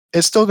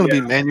 It's still going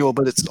to be manual,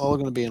 but it's all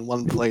going to be in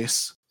one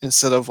place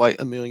instead of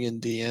like a million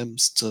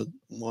DMs to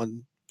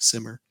one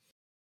simmer.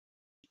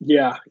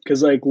 Yeah,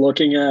 because like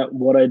looking at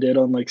what I did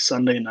on like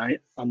Sunday night,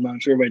 I'm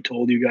not sure if I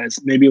told you guys,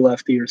 maybe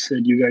Lefty or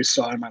Sid, you guys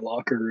saw in my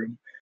locker room.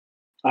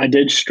 I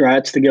did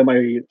strats to get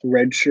my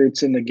red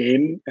shirts in the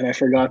game, and I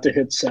forgot to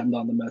hit send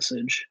on the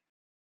message.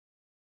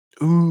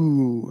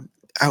 Ooh,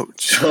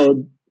 ouch.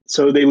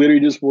 So they literally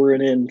just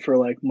weren't in for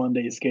like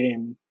Monday's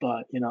game.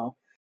 But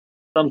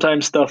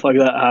sometimes stuff like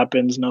that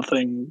happens.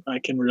 Nothing I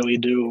can really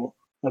do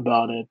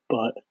about it.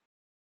 But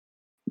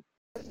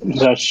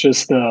that's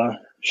just the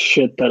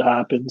shit that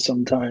happens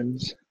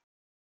sometimes.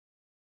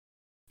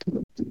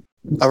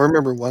 I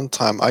remember one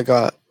time I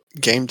got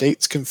game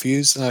dates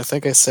confused, and I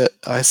think I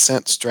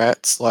sent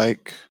strats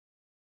like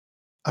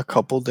a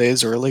couple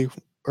days early,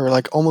 or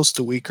like almost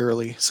a week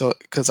early. So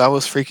because I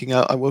was freaking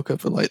out, I woke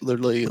up at like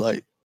literally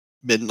like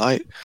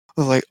midnight.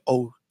 I was like,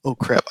 oh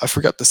crap, I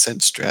forgot to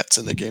send strats,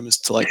 and the game is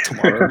to like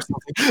tomorrow or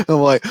something.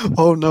 I'm like,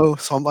 oh no.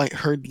 So I'm like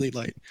hurriedly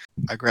like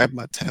I grabbed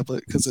my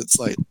tablet because it's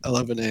like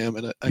 11 a.m.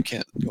 and I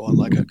can't go on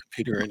like a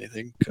computer or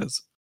anything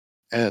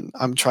and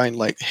I'm trying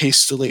like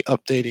hastily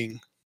updating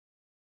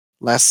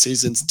last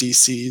season's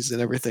DCs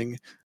and everything,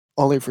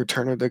 only for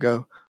Turner to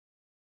go,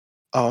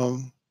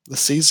 the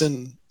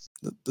season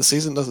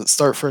doesn't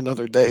start for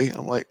another day.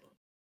 I'm like,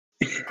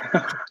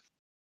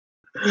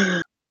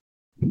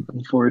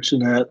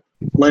 Unfortunate.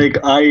 Like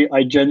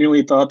I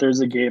genuinely thought there's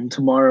a game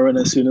tomorrow, and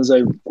as soon as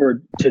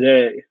or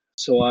today,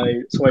 so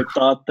I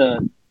thought that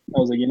I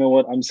was like, you know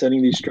what, I'm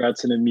sending these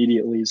strats in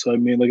immediately. So I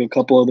made like a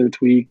couple other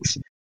tweaks,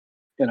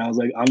 and I was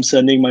like, I'm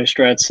sending my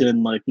strats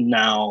in like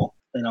now.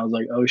 And I was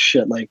like, oh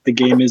shit, like the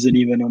game isn't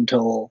even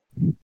until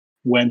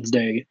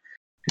Wednesday.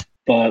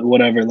 But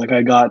whatever, like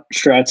I got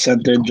strats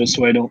sent in just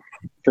so I don't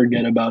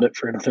forget about it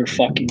for another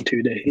fucking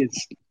 2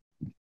 days.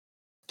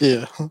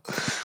 yeah.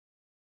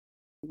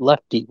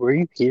 Lefty, were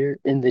you here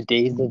in the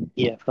days of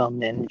EFL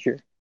Manager?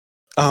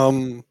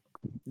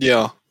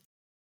 Yeah.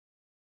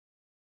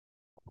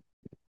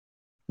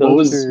 What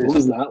was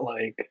that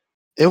like?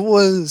 It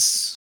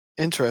was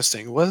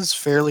interesting. It was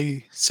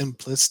fairly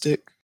simplistic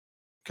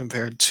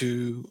compared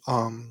to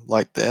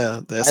like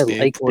the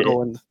SBA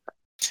portal, and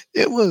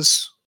it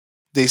was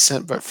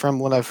decent, but from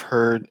what I've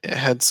heard, it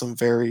had some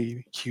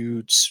very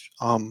huge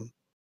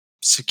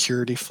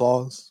security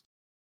flaws.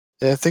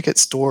 I think it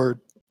stored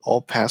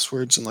all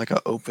passwords in like an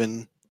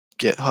open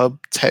GitHub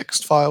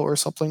text file or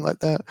something like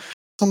that.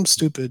 Some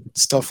stupid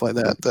stuff like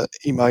that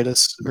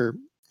Emitis, or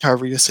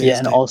however you say his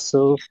and name.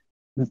 also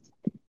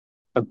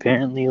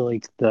apparently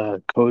like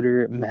the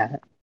coder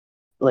Matt,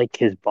 like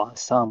his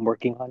boss saw him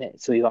working on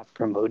it, so he got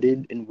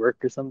promoted in work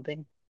or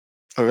something.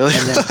 Oh really?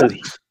 And then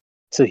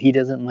so he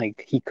doesn't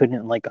like, he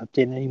couldn't like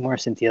update anymore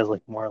since he has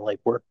like more like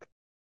work.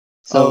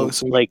 So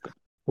like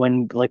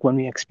when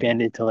we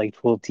expanded to like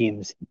 12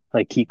 teams,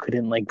 like he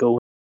couldn't like go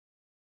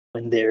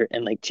in there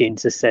and like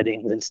change the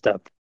settings and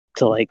stuff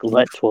to like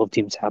let 12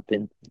 teams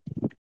happen.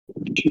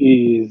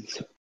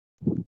 Jeez.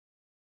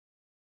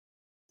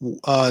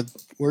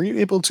 Were you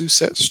able to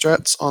set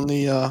strats on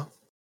the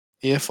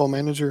EFL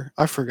Manager?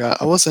 I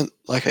forgot. I wasn't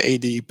like an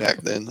AD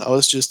back then. I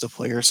was just a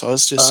player, so I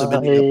was just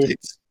submitting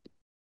updates.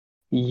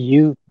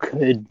 You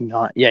could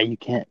not. Yeah, you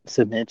can't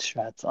submit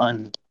strats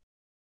on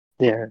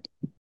there.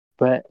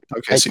 But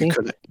Okay, I so think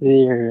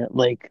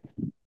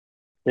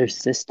their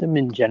system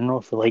in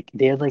general for like,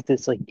 they had like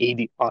this like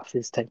AD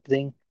office type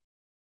thing,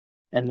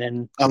 and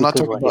then I'm not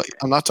talking about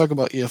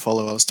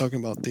EFL. I was talking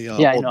about the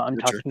yeah, I know. old I'm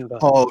manager. talking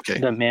about okay.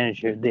 the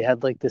manager. They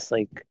had like this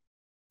like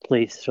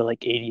place for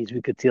like ADs.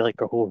 We could see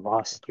like a whole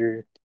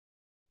roster,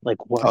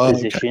 like what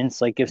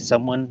positions. Like if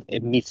someone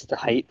it meets the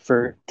height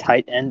for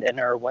tight end and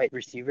or wide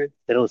receiver,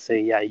 it'll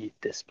say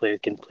this player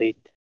can play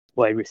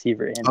wide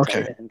receiver and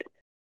tight end.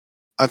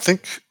 I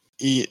think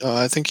E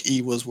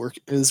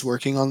is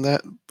working on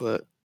that,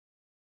 but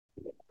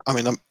I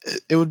mean,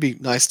 it would be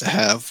nice to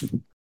have.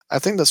 I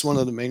think that's one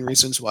of the main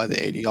reasons why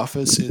the AD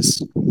office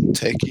is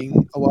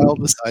taking a while,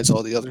 besides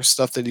all the other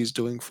stuff that he's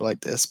doing for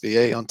like the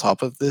SBA on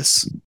top of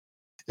this,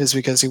 is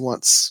because he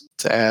wants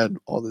to add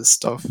all this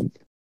stuff.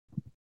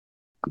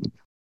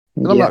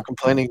 And I'm not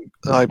complaining,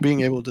 like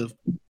being able to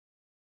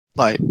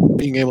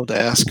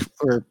ask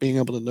or being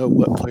able to know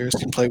what players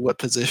can play what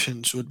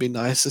positions would be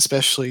nice,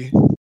 especially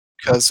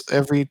because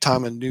every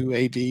time a new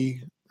AD,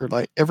 or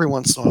like every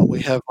once in a while,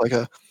 we have like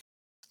a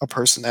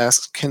person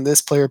asks, can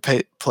this player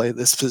play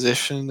this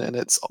position? And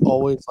it's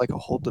always like a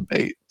whole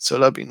debate. So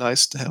that'd be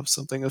nice to have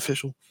something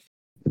official.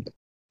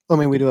 I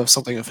mean, we do have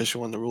something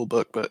official in the rule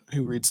book, but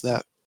who reads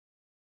that?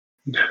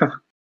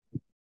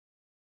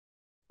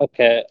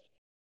 Okay.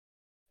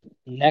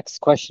 Next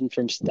question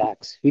from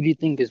Stacks. Who do you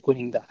think is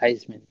winning the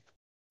Heisman?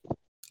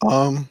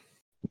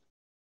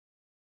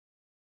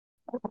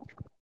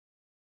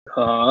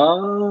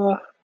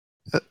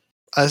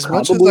 As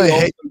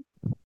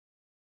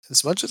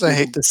much as I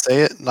hate to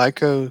say it,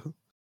 Nico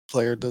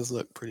player does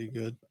look pretty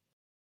good,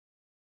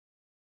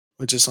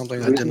 which is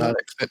something I did not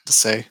expect to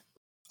say.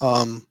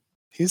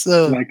 He's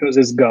the Nico's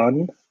his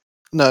gun.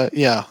 No,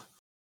 yeah.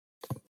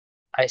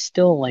 I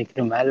still like,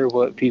 no matter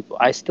what people,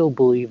 I still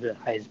believe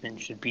that Heisman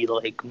should be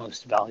like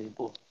most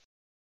valuable.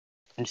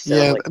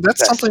 Yeah,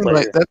 that's something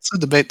like that's a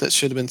debate that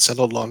should have been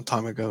settled a long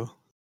time ago,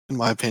 in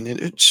my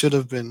opinion. It should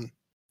have been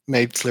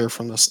made clear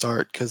from the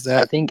start, because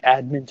I think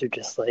admins are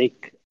just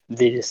like,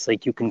 they just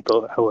like, you can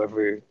vote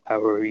however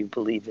you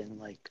believe in.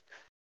 Like,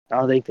 I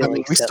don't think they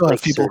like. We set, still have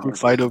like, people who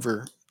fight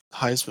over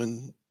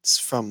Heisman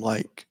from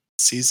like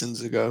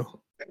seasons ago.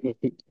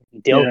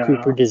 Dale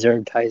Cooper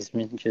deserved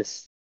Heisman.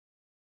 Just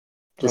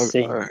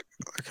saying.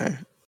 Okay.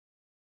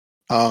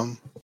 I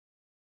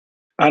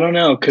don't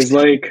know, because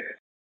like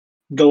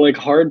the like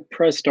hard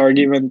pressed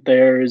argument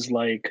there is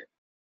like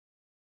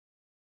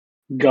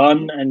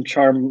Gunn and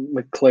Charm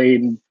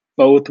McClain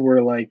both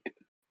were like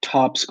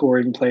top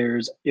scoring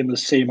players in the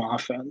same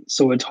offense.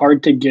 So it's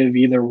hard to give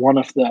either one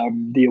of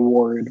them the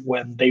award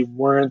when they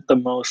weren't the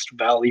most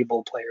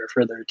valuable player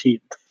for their team.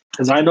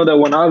 Because I know that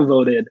when I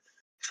voted,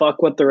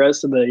 fuck what the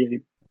rest of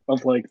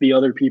the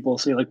other people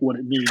say, like what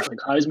it means. Like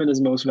Heisman is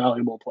most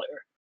valuable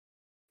player.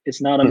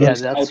 It's not a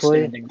most that's why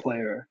outstanding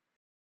player.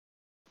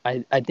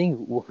 I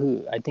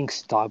think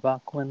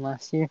Staubach won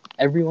last year.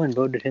 Everyone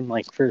voted him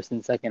like first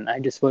and second. I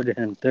just voted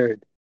him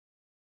third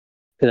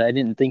because I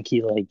didn't think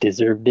he like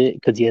deserved it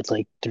because he had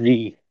like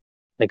three,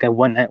 like I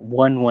won at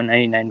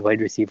 199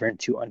 wide receiver and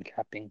 2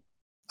 uncapping.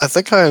 I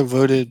think I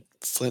voted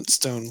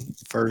Flintstone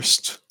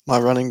first, my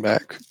running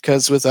back,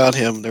 because without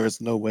him, there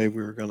was no way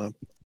we were gonna.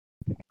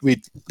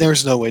 There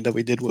was no way that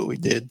we did what we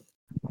did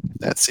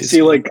that season.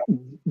 See, like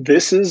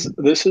this is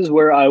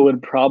where I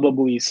would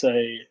probably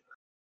say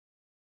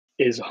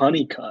is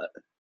Honeycutt.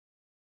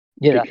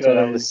 Yeah, that's what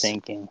I was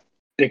thinking.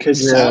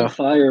 Because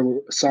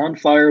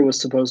Sonfire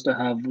was supposed to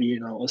have,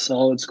 a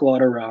solid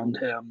squad around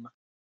him.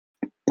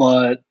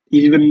 But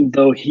even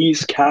though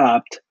he's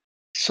capped,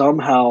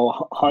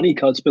 somehow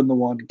Honeycutt's been the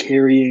one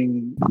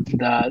carrying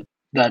that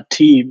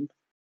team.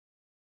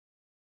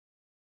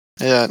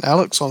 Yeah, and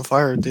Alex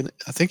Sonfire didn't.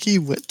 I think he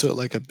went to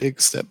like a big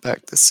step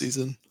back this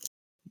season,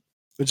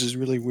 which is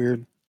really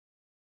weird.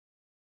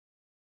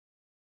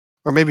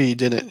 Or maybe he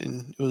didn't,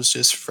 and it was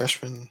just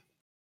freshman.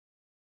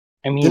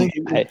 I mean,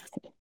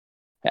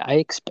 I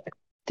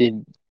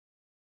expected.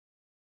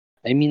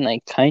 I mean,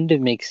 like, kind of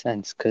makes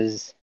sense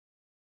because.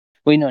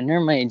 Wait, no,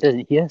 never mind. It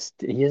doesn't. He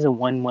has a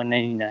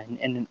 199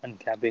 and an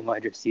uncapping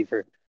wide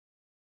receiver.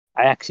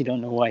 I actually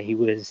don't know why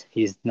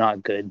he's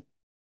not good.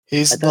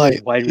 He's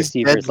like wide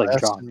receivers like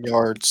dropped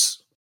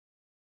yards.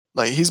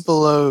 Like he's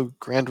below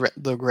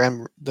the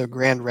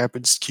Grand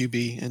Rapids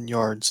QB in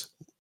yards,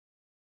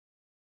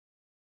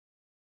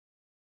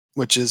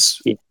 which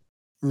is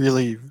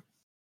really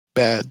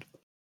bad.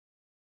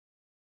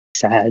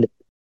 Sad,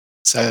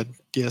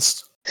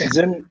 yes.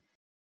 Isn't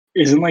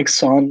like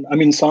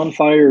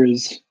Sonfire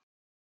is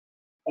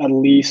at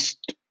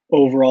least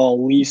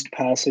overall least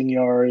passing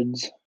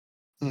yards.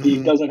 Mm-hmm.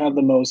 He doesn't have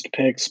the most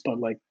picks, but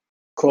like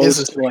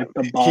close to like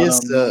the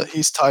bottom.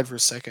 He's tied for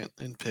second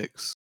in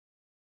picks.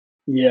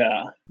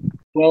 Yeah.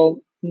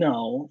 Well,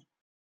 no.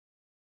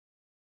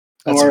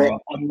 Or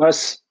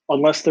unless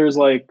there's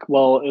like,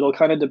 well, it'll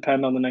kind of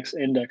depend on the next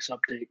index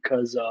update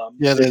because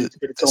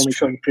it's only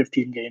showing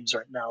 15 games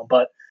right now.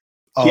 But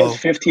he has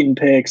 15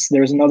 picks.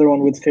 There's another one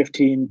with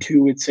 15,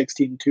 2 with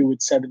 16, 2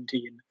 with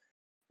 17.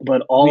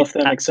 But all of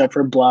them except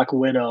for Black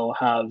Widow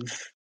have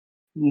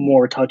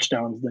more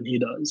touchdowns than he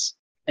does.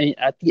 And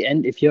at the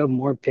end, if you have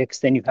more picks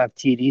than you have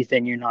TDs,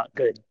 then you're not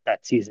good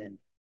that season.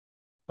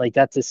 Like,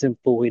 that's a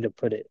simple way to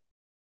put it.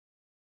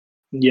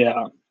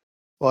 Yeah.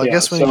 Well, I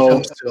guess when it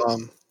comes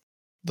to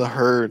the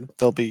herd,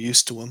 they'll be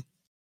used to him.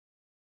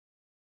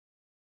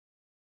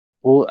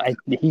 Well,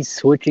 he's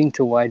switching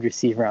to wide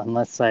receiver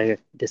unless I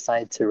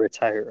decide to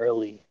retire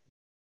early.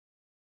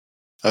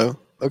 Oh,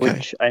 okay.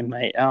 Which I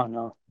don't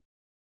know.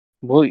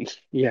 Well,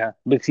 yeah,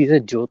 because he's a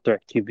dual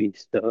threat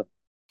QB, so.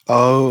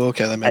 Oh,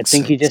 okay, that makes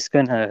sense. I think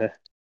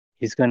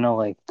he's gonna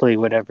like play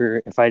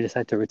whatever. If I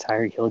decide to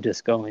retire, he'll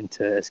just go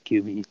into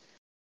SQB.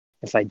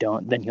 If I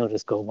don't, then he'll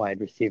just go wide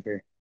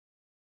receiver.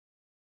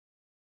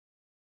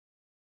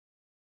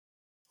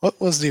 What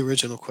was the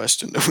original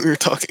question that we were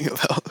talking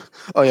about?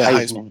 Oh yeah,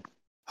 Heisman.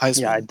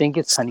 Yeah, I think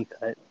it's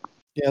Honeycutt.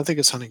 Yeah, I think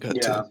it's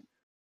Honeycutt too.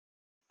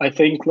 I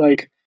think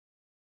like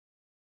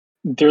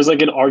there's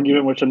like an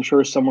argument which I'm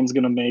sure someone's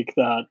gonna make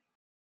that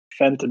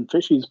Fenton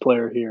Fishy's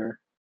player here.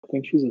 I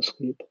think she's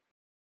asleep.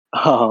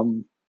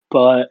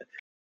 But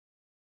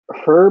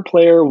her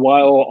player,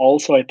 while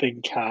also I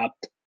think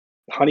capped,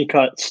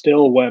 Honeycutt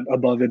still went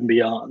above and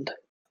beyond.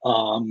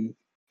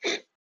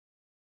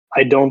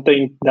 I don't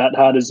think that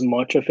had as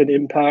much of an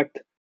impact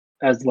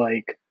as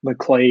like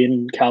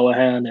McClain,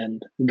 Callahan,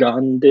 and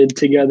Gunn did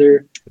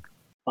together.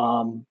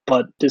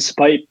 But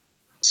despite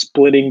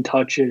splitting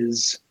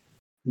touches,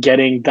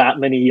 getting that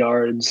many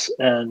yards,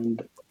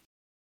 and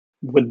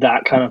with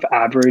that kind of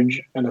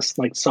average and a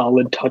like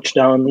solid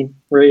touchdown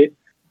rate,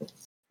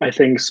 I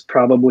think is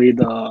probably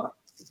the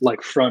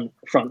like front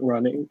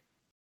running.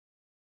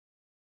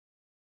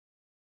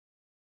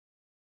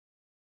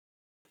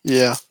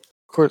 Yeah, of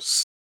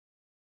course.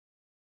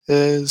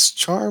 Is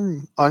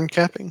Charm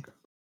uncapping?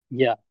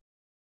 Yeah.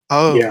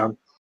 Oh. Yeah.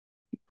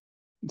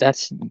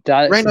 That's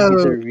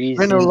the reason.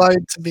 Reno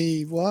lied to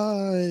me.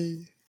 Why?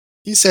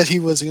 He said he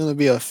was going to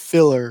be a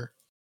filler.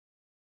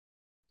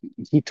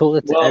 He told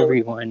it to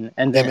everyone,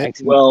 and then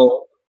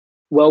well,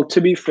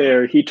 to be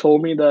fair, he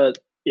told me that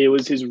it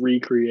was his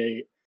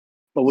recreate,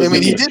 but was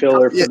he a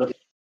filler for the.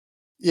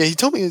 Yeah, he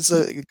told me it's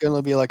going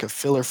to be like a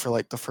filler for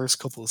like the first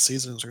couple of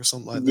seasons or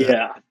something like that.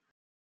 Yeah.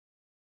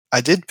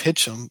 I did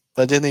pitch him,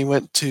 but then he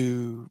went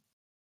to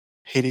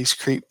Hades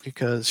Creek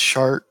because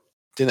Shark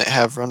didn't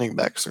have running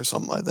backs or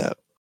something like that.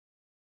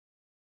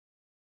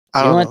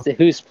 I don't know.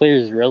 Whose player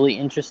is really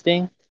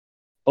interesting?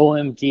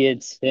 OMG,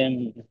 it's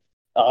him.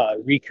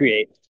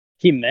 Recreate.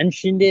 he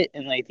mentioned it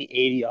in like the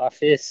 80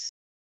 office,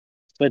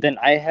 but then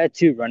I had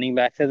 2 running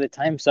backs at the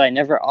time, so I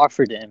never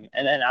offered him.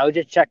 And then I was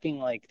just checking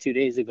like 2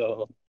 days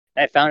ago.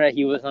 I found out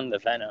he was on the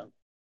Venom.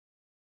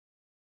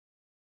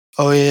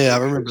 Oh yeah, I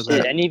remember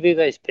Did that. any of you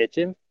guys pitch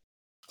him?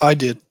 I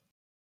did.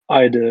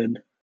 I did.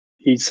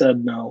 He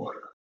said no.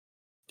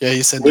 Yeah,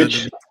 he said no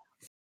to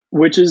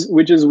Which me.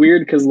 which is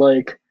weird because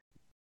like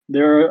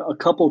there are a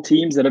couple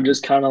teams that have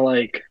just kind of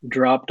like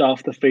dropped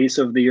off the face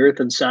of the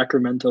earth, and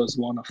Sacramento is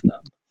one of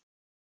them.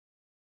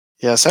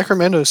 Yeah,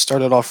 Sacramento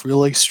started off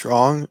really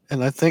strong,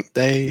 and I think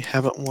they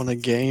haven't won a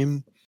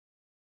game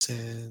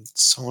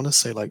since I want to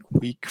say like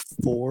week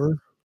 4,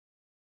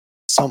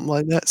 something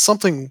like that.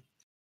 Something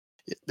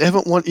they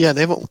haven't won. Yeah,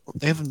 they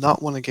have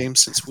not won a game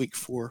since week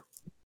 4.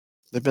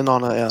 They've been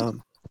on a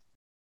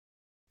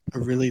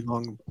really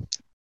long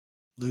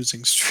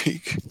losing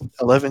streak.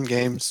 11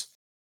 games,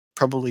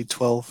 probably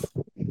 12.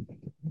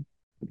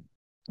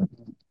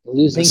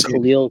 Losing This year.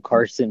 Khalil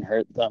Carson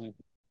hurt them.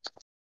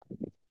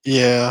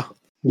 Yeah,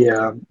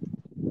 Yeah.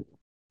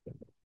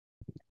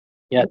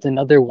 Yeah, it's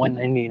another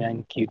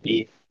 199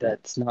 QB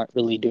that's not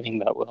really doing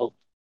that well.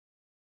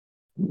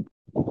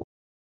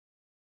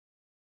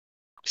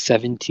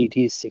 7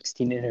 TDs,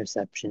 16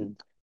 interceptions.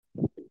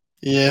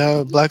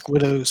 yeah. Black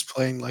Widow's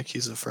playing like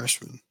he's a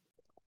freshman.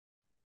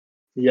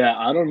 Yeah,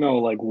 I don't know,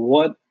 like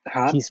what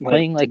happened. He's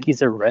playing like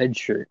he's a red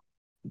shirt.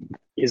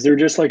 Is there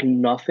just like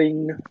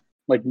nothing,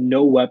 like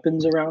no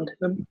weapons around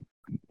him?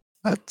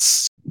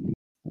 That's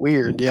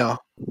weird. Yeah,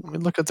 I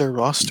mean, look at their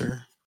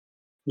roster.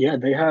 Yeah,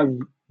 they have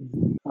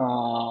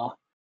Yeah,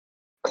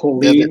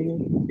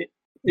 Colleen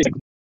is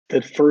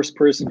the first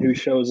person who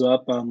shows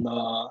up on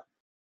the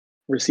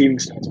receiving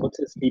stats. What's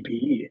his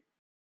TPE?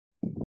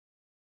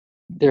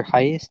 Their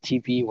highest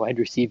TPE wide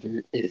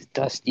receiver is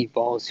Dusty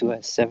Balls, who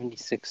has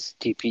 76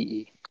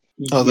 TPE.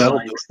 Oh, that'll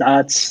do Yikes,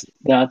 that's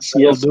That'll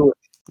yes, do it.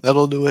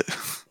 That'll do it.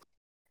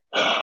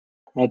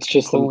 that's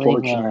just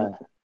unfortunate.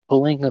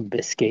 Pulling a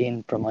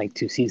Biscayne from like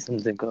 2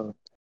 seasons ago.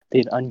 They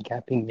had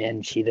uncapping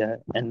Manchita,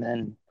 and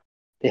then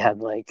they had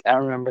like, I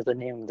don't remember the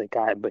name of the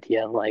guy, but he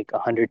had like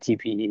 100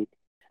 TPE,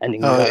 and then he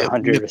got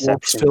 100 Mick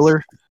receptions.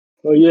 Wolfspiller.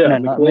 Oh yeah, No,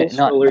 not McWolf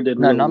Spiller did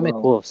really not well.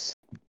 McWolf's.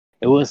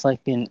 It was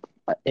like an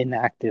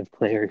inactive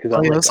player who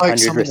got yeah, like it's like 100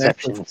 some inactive.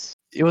 receptions.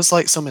 It was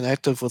like some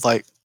inactive with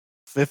like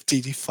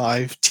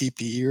 55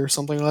 TPE or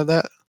something like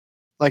that.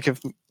 Like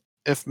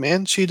if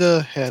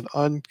Manchita had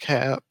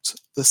uncapped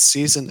the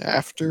season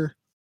after,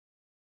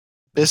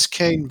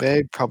 Biscayne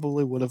Bay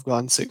probably would have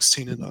gone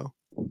 16-0.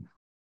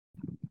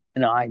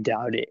 No, I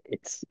doubt it.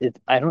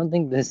 I don't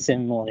think the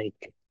sim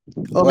like.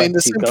 I mean, the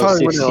lets you sim go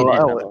probably wouldn't 16 and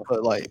allow it, 0.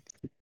 but like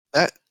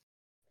that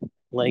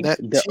Like that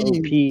the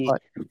team,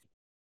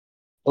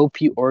 OP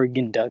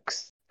Oregon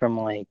Ducks from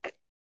like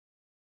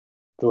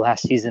the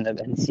last season of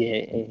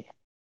NCAA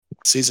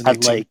season had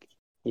 18.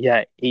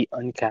 like 8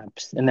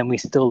 uncaps, and then we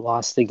still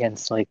lost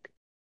against like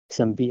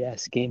some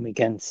BS game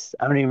against,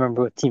 I don't even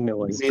remember what team it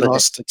was. We but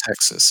lost to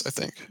Texas, I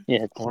think.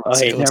 Yeah. I wanna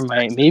say Okay, it was never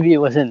mind. Texas. Maybe it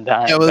wasn't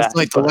that Yeah, it was bad.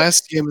 like the but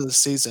last game of the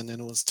season, and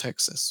it was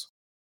Texas.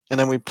 And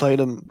then we played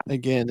them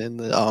again in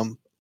the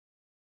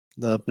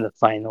the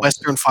finals.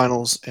 Western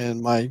Finals,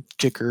 and my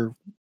kicker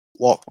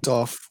walked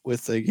off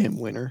with a game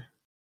winner.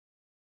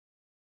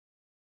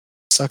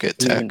 Suck it,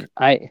 Tech.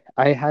 I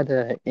had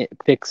a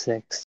pick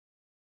 6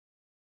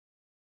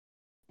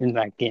 in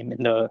that game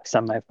in the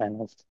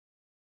semifinals.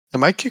 And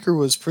my kicker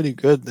was pretty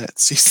good that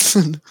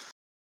season.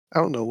 I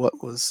don't know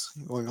what was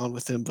going on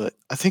with him, but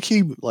I think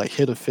he like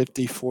hit a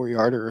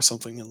 54-yarder or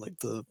something in like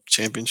the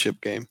championship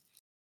game.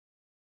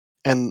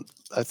 And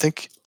I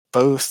think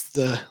both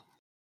the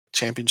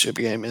championship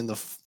game and the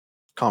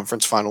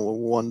conference final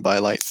were won by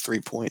like 3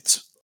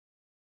 points.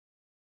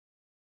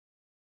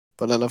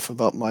 But enough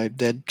about my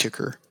dead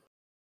kicker.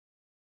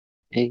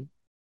 Hey,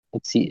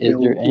 let's see. Is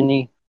there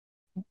any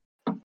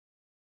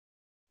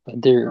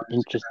other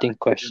interesting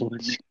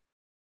questions?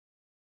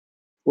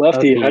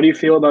 Lefty, Okay. how do you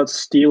feel about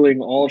stealing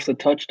all of the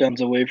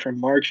touchdowns away from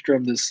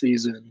Markstrom this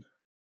season?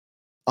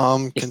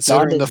 It's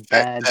Considering not the as fact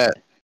bad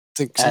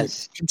that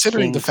as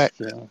considering the Kings, fact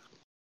you that know.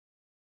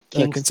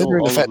 King stole considering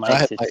the all of fact my that I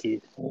had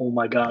cities. Oh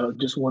my god,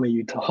 just one of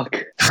you talk.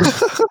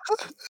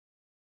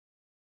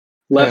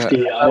 like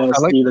Lefty, I I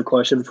asked like you the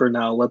question for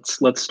now. Let's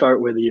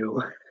start with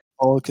you.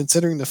 well,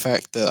 considering the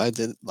fact that I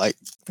didn't like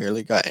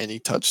barely got any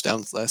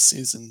touchdowns last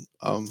season,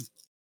 I'm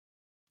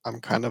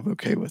kind of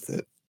okay with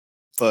it.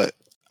 But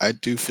I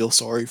do feel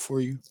sorry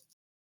for you.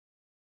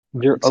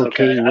 You're It's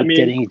okay. okay I with mean-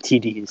 getting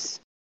TDs.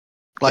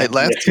 Like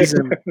Yeah.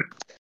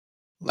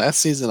 last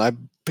season I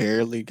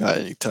barely got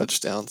any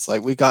touchdowns.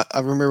 Like I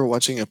remember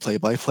watching a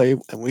play-by-play,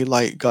 and we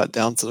like got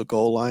down to the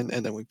goal line,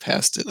 and then we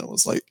passed it, and I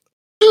was like,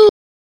 I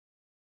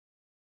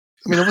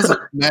mean, I wasn't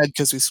mad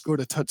because we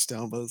scored a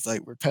touchdown, but it was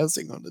like we're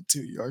passing on the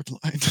 2-yard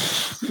line.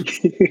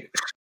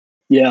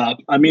 Yeah,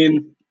 I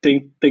mean,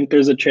 think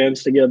there's a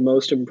chance to get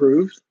most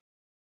improved?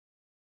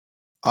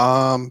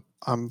 I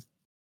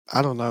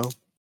don't know,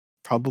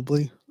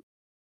 probably.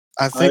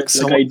 I think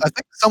I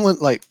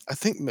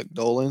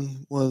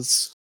McDolan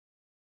was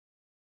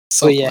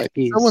Something yeah, like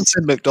he's- someone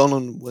said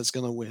McDonald was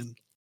gonna win.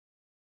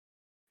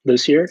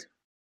 this year.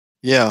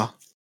 Yeah,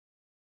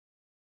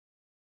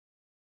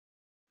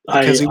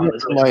 I because he went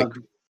honestly from have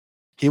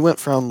he went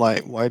from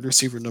like wide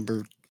receiver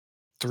number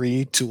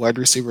 3 to wide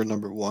receiver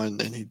number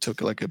 1, and he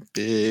took like a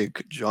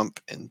big jump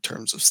in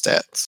terms of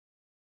stats.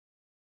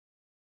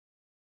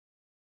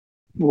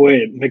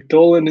 wait.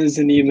 McDolin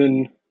isn't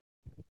even.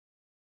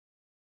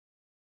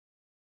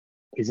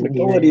 isn't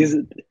McDolin even,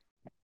 isn't.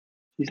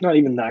 He's not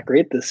even that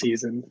great this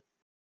season.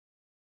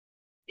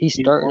 he He's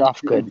started 1,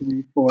 off 2, good.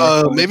 3, 4,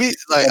 5, Maybe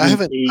like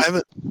 7, 8.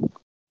 I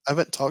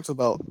haven't talked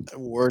about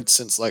awards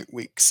since like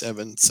week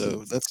 7,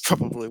 so that's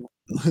probably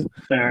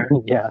There.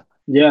 Yeah,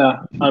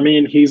 Yeah, I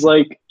mean he's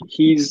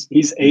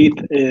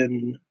 8th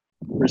in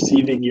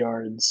receiving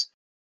yards,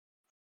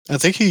 I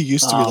think he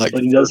used to be like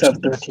but he does have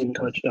first. 13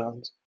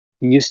 touchdowns.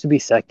 he used to be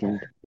second.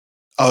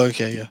 Oh,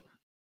 okay, yeah. I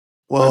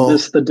Well,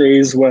 miss the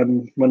days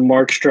when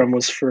Markstrom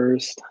was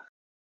first.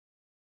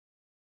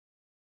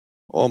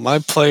 my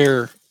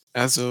player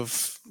as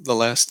of the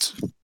last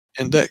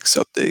index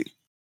update,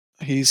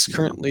 he's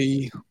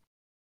currently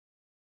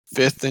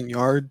 5th in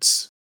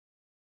yards,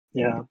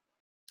 Yeah,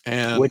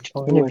 and Which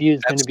one of you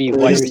is going to that's be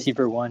crazy. wide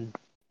receiver 1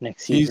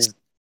 next he's season?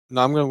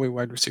 no, I'm going to be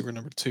wide receiver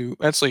number 2.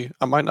 Actually,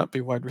 I might not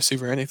be wide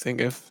receiver anything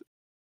if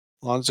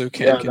Lonzo Yeah,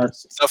 can't get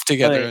his stuff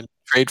together Wait, and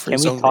trade for Can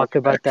his we own talk running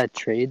about back. that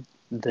trade?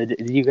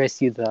 Did you guys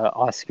see the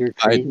Oscar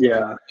I- trade?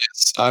 yeah.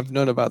 Yes, I've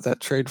known about that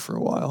trade for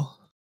a while.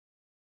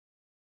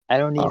 I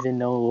don't Oh. even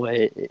know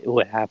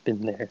what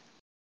happened there.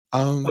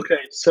 Okay,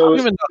 I so don't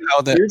even know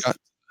how that here's got.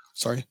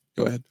 Sorry,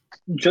 go ahead.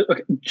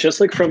 just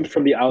like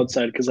from the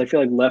outside, because I feel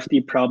like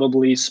Lefty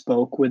probably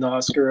spoke with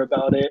Oscar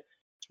about it.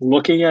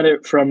 Looking at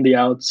it from the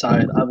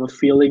outside, I have a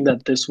feeling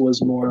that this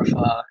was more of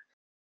a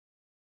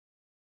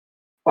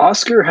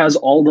Oscar has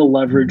all the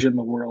leverage in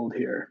the world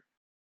here,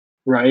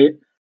 right?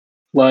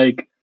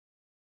 Like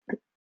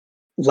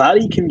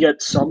Laddie can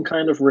get some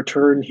kind of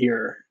return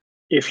here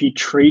if he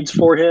trades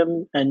for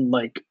him, and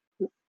like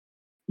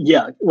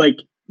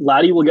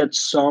Laddie will get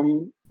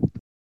some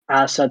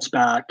assets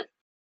back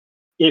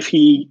if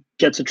he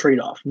gets a trade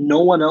off. No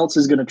one else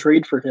is going to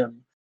trade for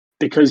him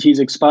because he's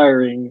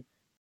expiring,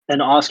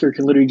 and Oscar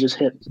can literally just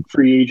hit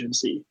free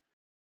agency,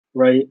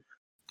 right?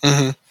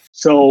 Mm-hmm.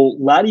 So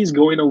Laddie's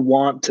going to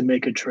want to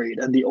make a trade,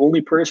 and the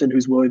only person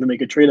who's willing to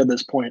make a trade at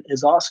this point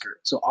is Oscar.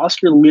 So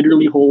Oscar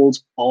literally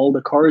holds all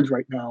the cards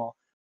right now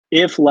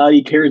if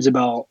Laddie cares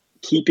about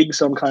keeping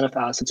some kind of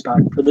assets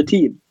back for the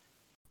team.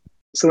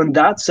 So in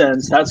that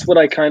sense, that's what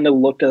I kind of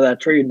looked at that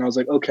trade, and I was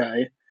like,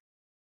 okay,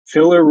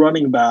 filler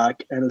running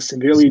back and a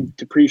severely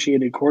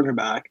depreciated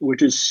cornerback,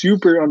 which is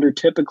super under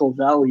typical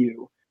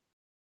value,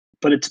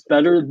 but it's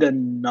better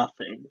than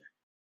nothing.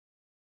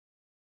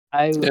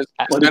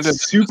 But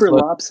it's super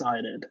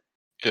lopsided.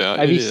 Yeah,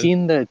 Have it you is.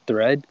 seen the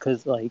thread?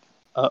 Because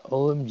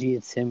OMG,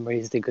 it's him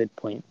raised a good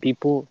point.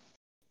 People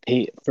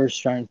pay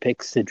first round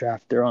picks to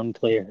draft their own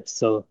players,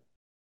 so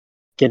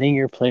getting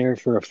your player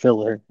for a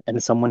filler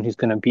and someone who's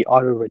going to be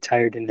auto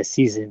retired in the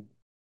season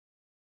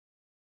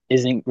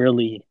isn't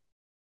really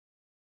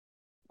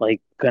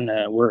like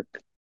gonna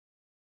work.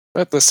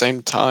 At the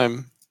same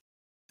time,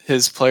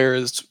 his player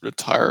is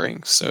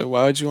retiring, so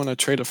why would you want to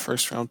trade a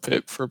first round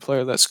pick for a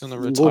player that's going to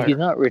retire? Well, he's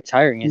not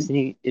retiring, isn't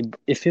he?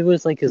 If it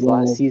was like his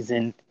last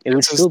season, it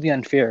would still be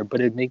unfair, but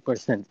it'd make more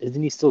sense.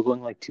 Isn't he still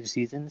going like 2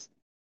 seasons?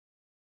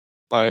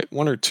 Like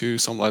 1 or 2,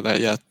 something like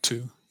that. Yeah,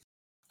 2.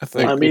 I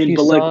think. I mean,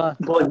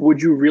 but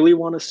would you really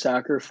want to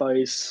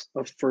sacrifice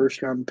a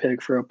first round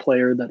pick for a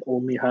player that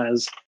only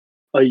has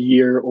a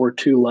year or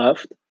 2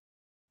 left?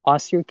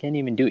 Oscar can't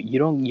even do it.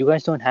 You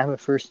guys don't have a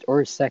first or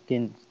a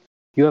second.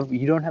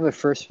 You don't have a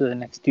first for the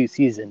next 2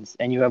 seasons,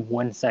 and you have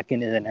 1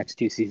 second in the next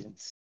 2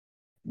 seasons.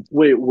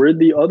 Wait, where'd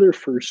the other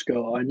first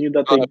go? I knew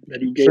that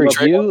that he gave for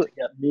up you, one to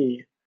get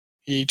me.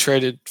 He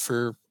traded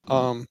for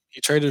one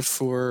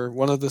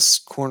of the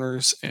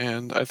corners,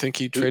 and I think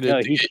he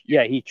traded.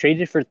 He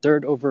traded for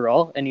 3rd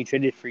overall, and he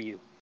traded for you.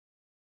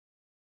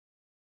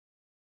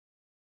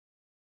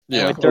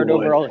 Yeah, and with 3rd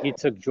overall, he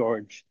took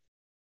George.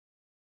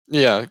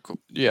 Yeah.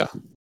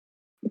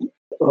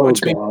 Oh,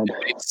 Which God.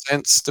 made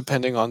sense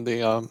depending on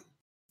the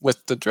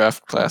with the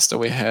draft class that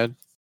we had,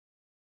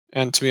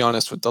 and to be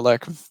honest, with the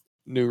lack of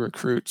new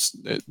recruits,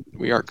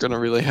 we aren't going to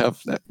really have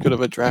that good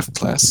of a draft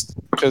class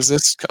because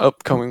this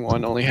upcoming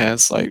one only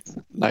has like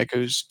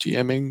Nyko's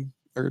GM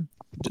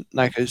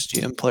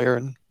player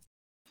and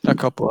a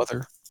couple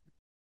other.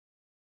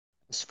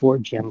 It's 4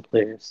 GM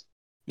players.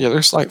 Yeah,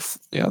 there's like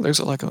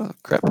a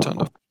crap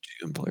ton of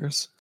GM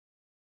players.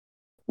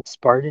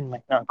 Spartan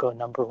might not go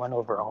number 1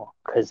 overall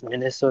because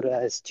Minnesota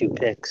has 2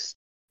 picks,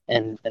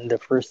 and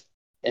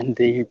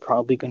they're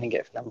probably going to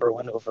get number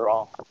 1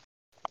 overall.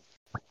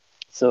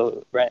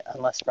 So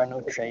unless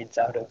Reno trades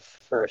out of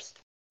first,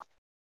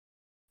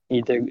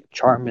 either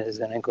Charm is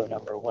going to go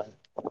number 1.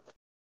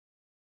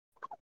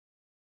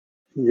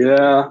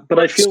 Yeah, but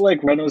I feel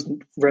like Reno's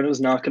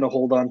not going to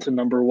hold on to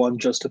number 1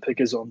 just to pick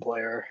his own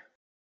player.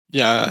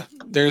 Yeah,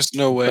 there's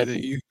no way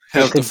that you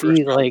have it could the first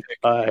be like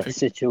pick. a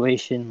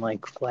situation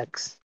like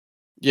Flex,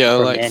 Yeah,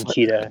 or like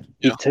Manchita.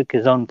 He yeah. took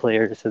his own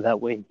player, so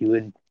that way he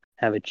would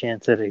have a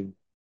chance at a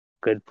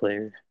good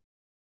player.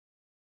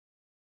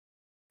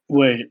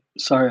 Wait,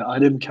 sorry, I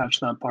didn't catch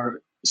that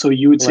part. So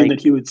you would say Like-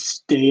 that he would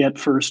stay at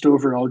first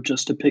overall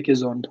just to pick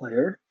his own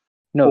player?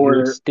 No, he would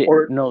Or- stay.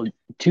 or- No,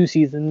 2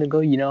 seasons ago,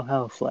 you know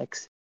how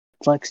Flex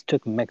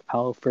took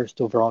McPowell first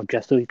overall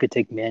just so he could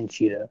take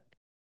Manchita.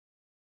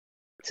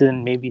 So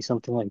then maybe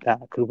something like that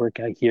could work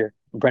out here.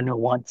 Brenner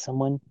wants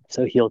someone,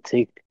 so he'll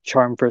take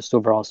Charm first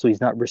overall, so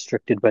he's not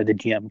restricted by the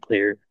GM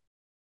player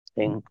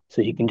thing.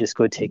 So he can just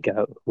go take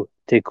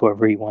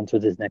whoever he wants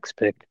with his next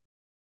pick.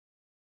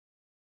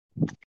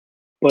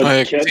 But Oh,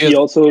 yeah, can't he he has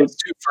also 2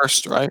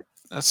 first, right?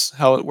 That's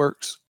how it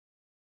works.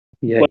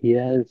 Yeah, But- he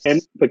has.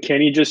 but can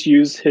he just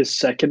use his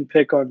second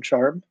pick on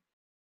Charm?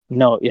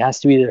 No, it has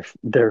to be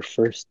their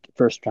first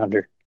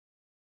rounder.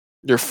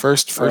 Your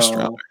first Oh.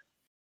 round.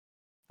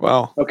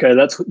 Wow. Okay,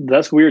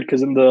 that's weird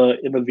because in the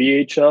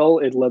VHL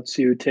it lets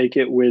you take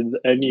it with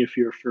any of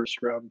your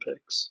first round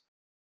picks.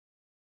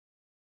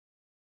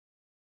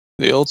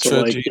 The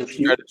ultra like, GM if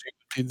you- strategy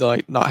would be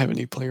like not have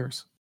any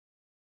players.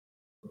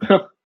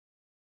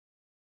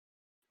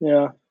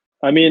 Yeah,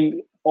 I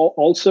mean,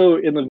 also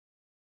in the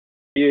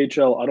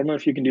VHL, I don't know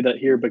if you can do that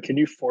here, but can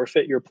you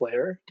forfeit your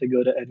player to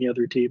go to any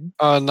other team?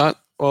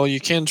 Well, you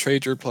can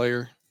trade your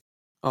player.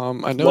 I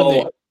know in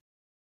the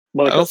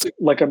Well, I don't think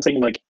like I'm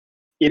saying, like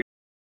if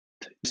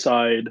you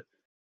decide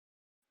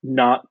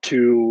not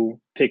to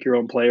pick your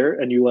own player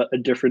and you let a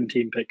different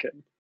team pick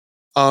him,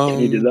 can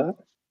you do that?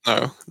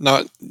 No,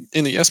 not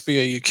in the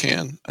SBA. You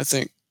can. I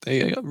think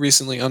they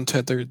recently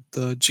untethered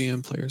the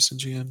GM players and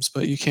GMs,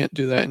 but you can't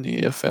do that in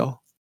the EFL.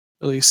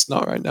 At least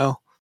not right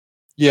now.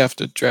 You have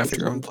to draft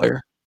your own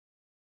player.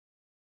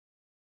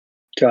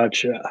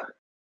 Gotcha.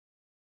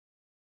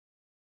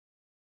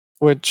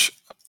 Which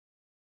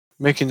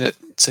making it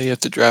say you have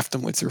to draft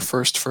them with your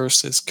first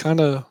is kind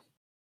of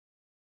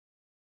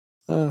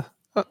I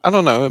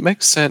don't know. It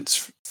makes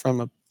sense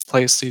from a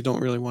place that you don't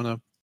really want to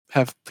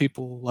have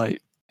people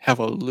like have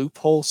a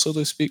loophole, so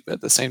to speak, but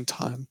at the same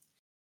time.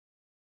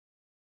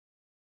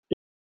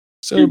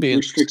 So it'll be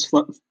restricts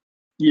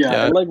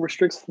Yeah. it like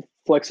restricts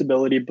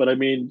flexibility, but I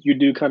mean you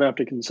do kind of have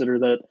to consider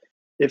that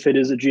if it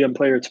is a GM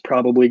player, it's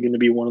probably going to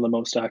be one of the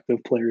most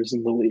active players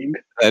in the league.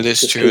 that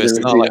is just true. 'cause It's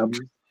they're a not like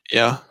GM.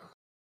 yeah.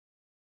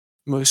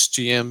 Most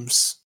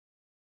GMs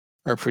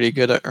are pretty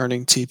good at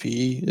earning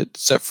TPE,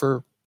 except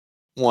for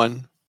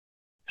one.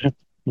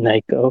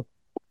 Nyko.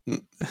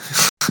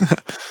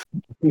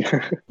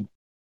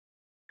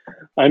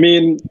 I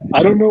mean,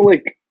 I don't know,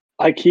 like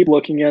I keep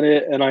looking at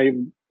it and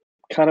I'm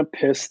kind of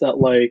pissed that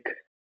like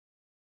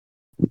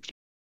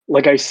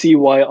I see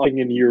why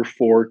in year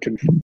 4 can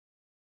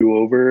do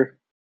over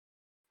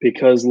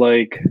because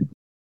like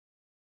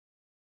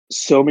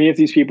so many of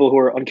these people who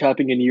are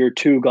uncapping in year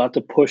 2 got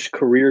to push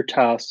career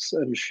tasks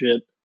and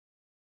shit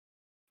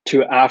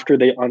to after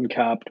they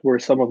uncapped, where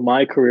some of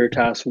my career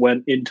tasks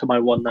went into my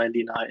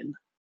 199.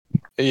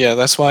 Yeah,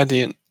 that's why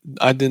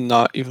I did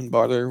not even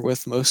bother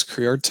with most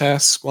career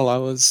tasks while I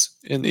was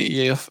in the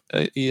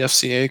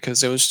EFCA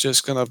because it was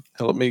just gonna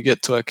help me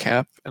get to a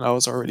cap, and I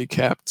was already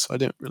capped, so I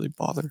didn't really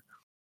bother.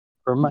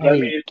 For my I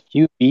mean,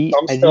 QB,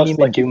 some I stuff, didn't even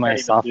like, do you my can't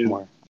even do.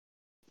 sophomore.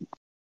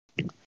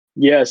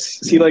 Yes,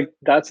 see, like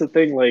that's the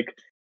thing. Like,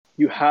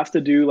 you have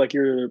to do like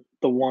your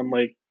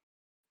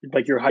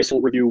high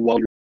school review while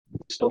you're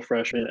still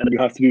freshman, and you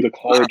have to do the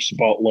college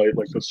spotlight,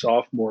 like the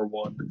sophomore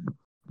one,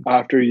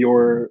 after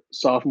your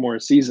sophomore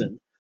season.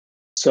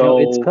 So No,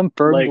 it's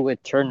confirmed like,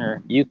 with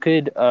Turner. You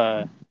can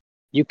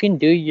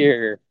do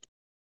your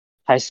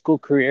high school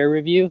career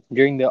review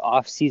during the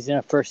off season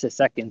of first or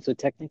second. So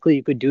technically,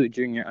 you could do it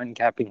during your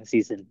uncapping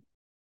season.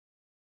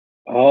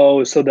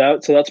 oh, so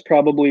that's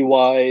probably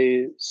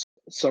why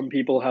some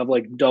people have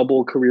like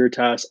double career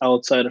tasks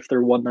outside of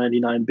their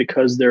 199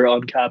 because they're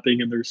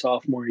uncapping in their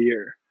sophomore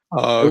year.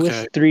 Oh, It okay.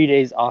 was 3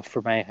 days off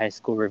for my high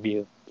school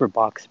review for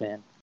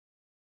Boxman,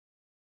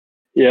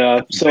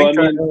 Yeah, so I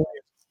mean,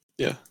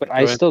 yeah, but go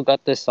I ahead. still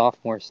got the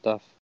sophomore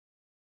stuff.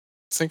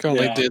 I think I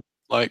only Yeah. did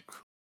like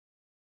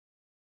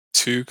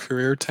 2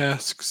 career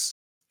tasks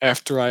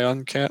after I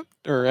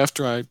uncapped or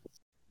after I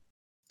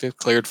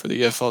declared for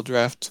the EFL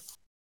draft.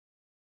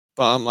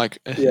 But I'm like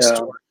a Yeah.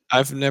 historian.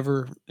 I've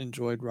never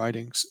enjoyed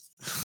writings,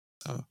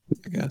 so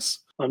I guess.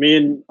 I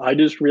mean, I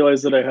just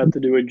realized that I had to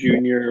do a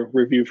junior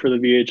review for the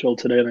VHL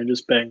today, and I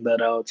just banged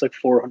that out. It's like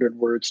 400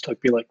 words,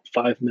 took me like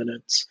 5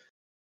 minutes.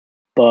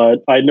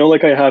 But I know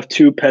like I have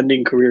 2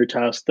 pending career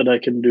tasks that I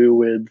can do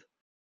with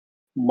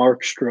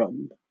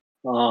Markstrom.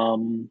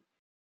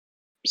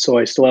 So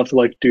I still have to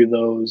like do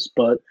those,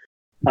 but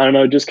I don't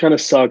know, it just kind of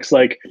sucks.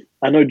 Like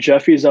I know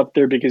Jeffy's up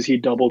there because he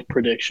doubled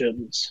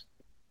predictions.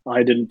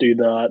 I didn't do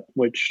that,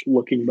 which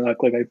looking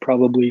back, like I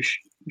probably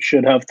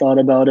should have thought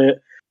about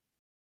it.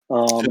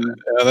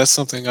 Yeah, that's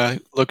something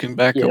looking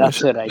back, Yeah, I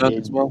wish that's what I done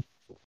did. as well.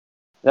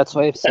 That's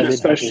why I've set it at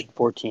especially-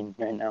 14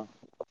 right now.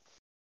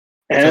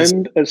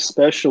 And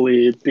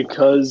especially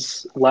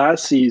because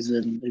last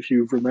season, if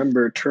you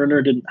remember,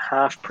 Turner didn't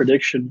have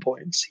prediction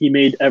points. He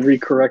made every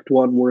correct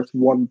one worth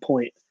 1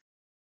 point.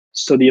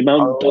 So the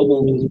amount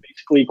doubled is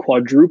basically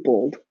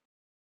quadrupled.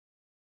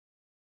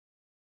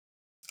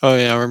 Oh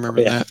yeah, I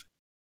remember that.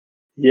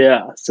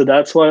 Yeah, so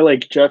that's why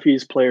like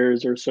Jeffy's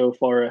players are so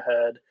far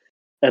ahead,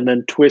 and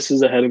then Twist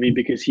is ahead of me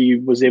because he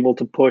was able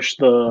to push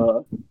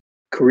the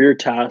career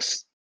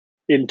tasks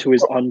into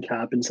his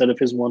uncap instead of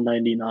his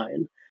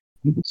 199.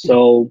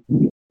 So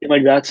in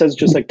like that sense,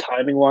 just like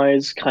timing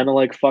wise, kind of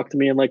like fucked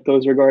me in like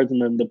those regards,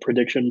 and then the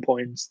prediction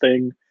points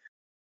thing.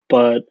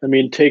 But I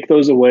mean, take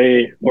those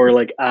away or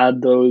like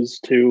add those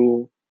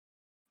to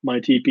my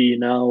TPE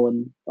now,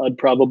 and I'd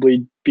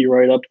probably be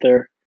right up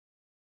there.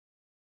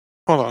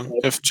 Hold on.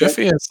 If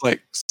Jeffy has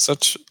like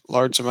such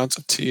large amounts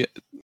of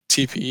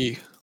TPE,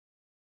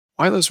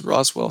 why does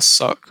Roswell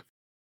suck?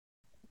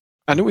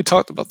 I know we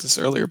talked about this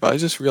earlier, but I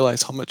just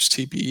realized how much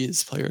TPE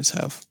his players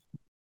have.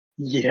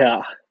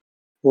 Yeah.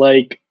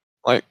 Like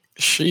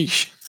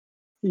sheesh.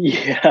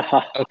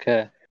 Yeah.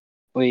 Okay.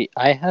 Wait,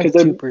 I have 'Cause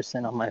I'm-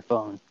 2% on my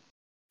phone.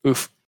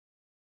 Oof.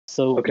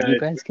 So Okay. you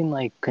guys can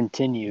like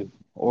continue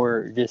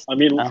or just I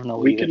mean, don't know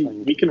what we you guys can want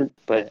to we do, can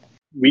but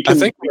we can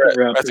think we can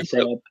wrap I think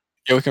this up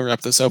Yeah, we can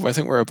wrap this up. I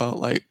think we're about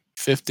like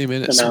 50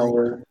 minutes. an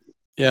hour.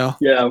 Yeah.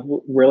 Yeah,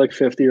 we're like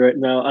 50 right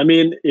now. I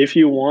mean, if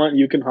you want,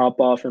 you can hop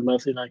off, and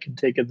Leslie and I can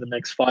take it the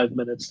next 5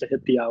 minutes to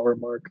hit the hour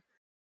mark.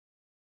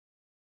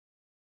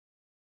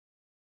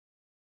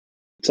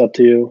 It's up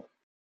to you.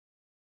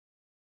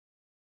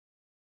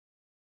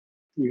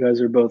 You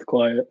guys are both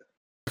quiet.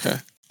 Okay.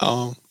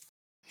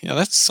 Yeah,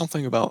 that's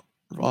something about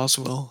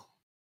Roswell.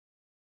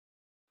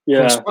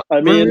 Yeah, Of course, I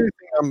one mean,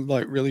 thing I'm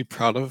like really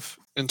proud of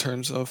in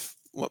terms of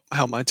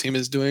how my team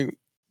is doing.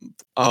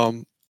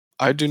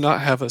 I do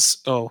not have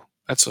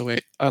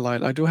wait, I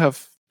lied. I do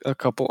have a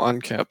couple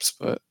uncaps,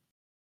 but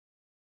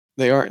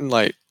they aren't in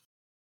like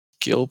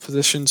skill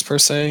positions per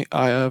se.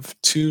 I have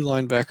 2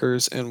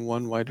 linebackers and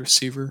 1 wide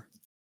receiver,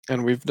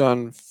 and we've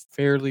done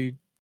fairly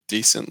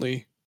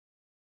decently.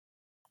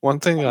 One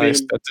thing I that I mean,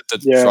 expected to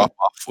yeah. drop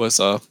off was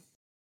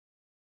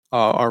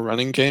our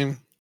running game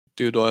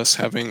due to us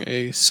having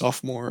a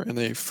sophomore and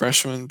a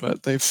freshman,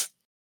 but they've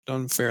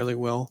done fairly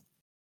well.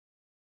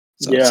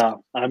 So Yeah,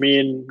 I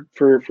mean,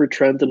 for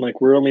Trenton, like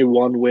we're only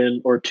 1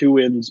 win or 2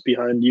 wins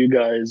behind you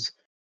guys,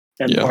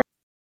 and yeah, part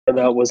of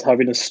that was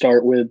having to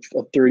start with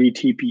a 30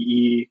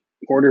 TPE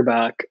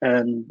quarterback,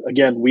 and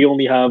again, we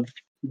only have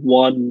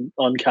 1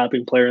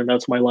 uncapping player, and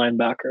that's my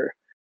linebacker.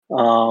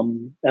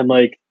 And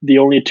like the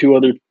only 2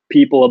 other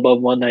people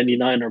above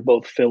 199 are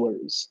both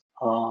fillers.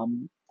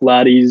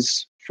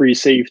 Laddie's free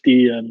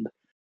safety and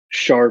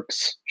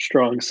Sharks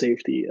strong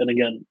safety, and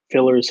again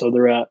fillers, so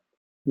they're at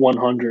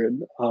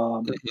 100.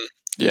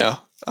 yeah.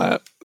 I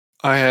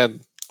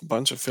had a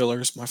bunch of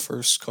fillers my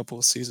first couple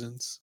of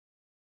seasons.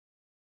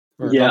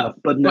 Or Yeah,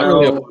 but not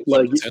really a now, bunch,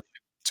 like, I just had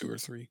like 2 or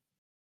 3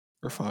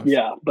 or 5.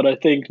 yeah, but I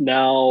think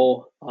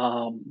now,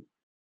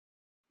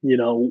 you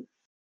know,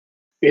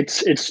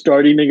 it's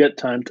starting to get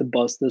time to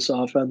bust this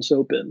offense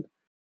open.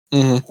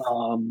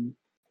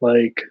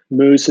 Like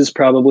Moose is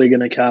probably going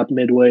to cap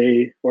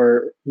midway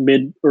or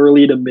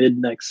early to mid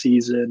next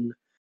season.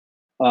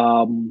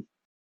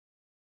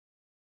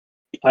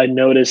 I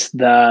noticed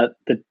that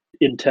the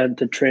intent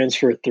to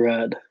transfer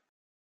thread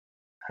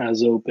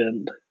has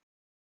opened.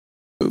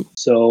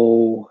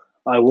 So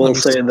I will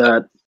say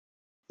that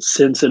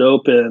since it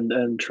opened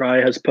and Try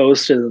has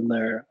posted in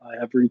there, I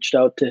have reached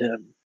out to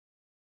him.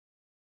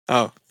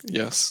 Oh,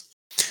 yes.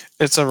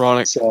 It's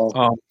ironic,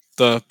 So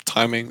the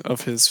timing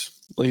of his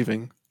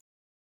leaving.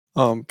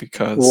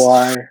 Because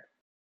why?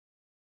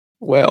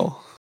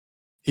 Well,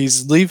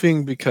 he's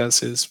leaving because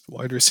his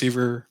wide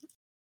receiver,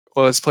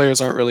 well, his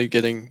players aren't really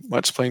getting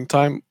much playing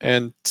time,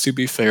 and to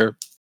be fair,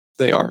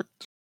 they aren't.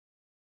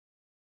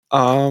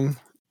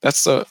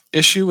 That's the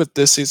issue with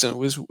this season.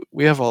 Was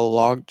we have a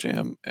log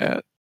jam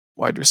at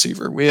wide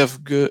receiver. We have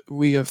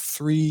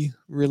 3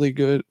 really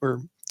good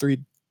or 3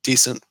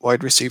 decent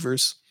wide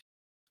receivers.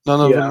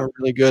 None of them Yeah. are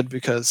really good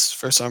because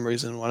for some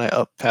reason when I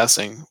up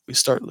passing, we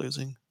start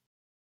losing,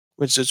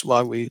 which is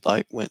why we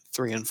like went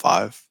 3 and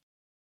 5.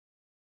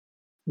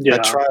 I Yeah.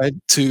 tried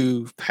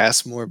to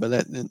pass more, but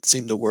that didn't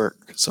seem to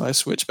work, so I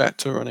switched back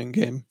to running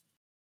game.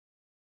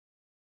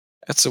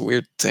 That's a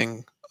weird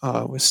thing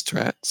with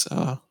strats.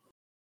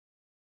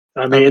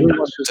 I mean, really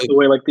that's just the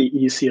way like the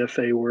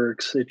ECFA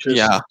works. It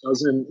just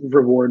doesn't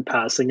reward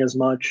passing as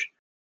much.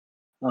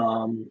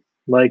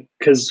 Like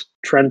because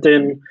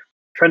Trenton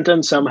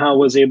somehow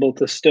was able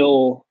to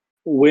still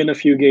win a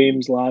few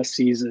games last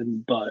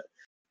season, but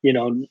you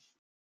know,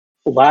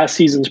 last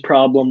season's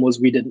problem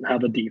was we didn't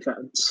have a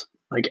defense.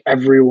 Like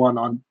everyone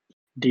on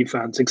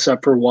defense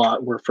except for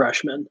Watt were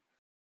freshmen,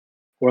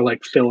 or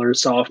like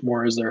fillers,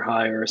 sophomores, they're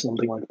higher or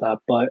something like that.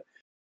 But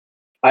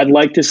I'd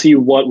like to see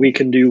what we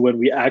can do when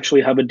we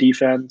actually have a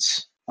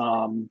defense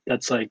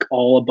that's like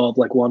all above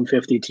like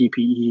 150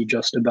 TPE,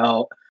 just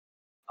about.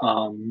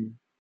 And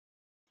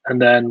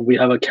then we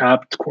have a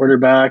capped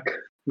quarterback.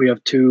 We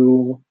have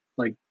 2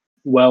 like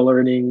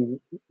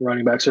well-earning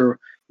running backs, or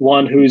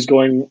one who's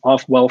going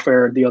off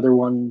welfare, the other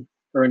one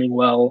earning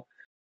well.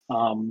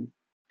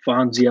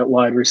 Fonzie at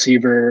wide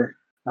receiver,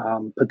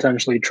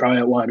 Potentially try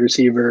at wide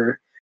receiver.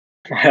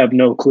 I have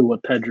no clue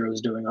what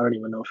Pedro's doing. I don't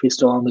even know if he's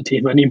still on the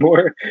team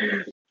anymore.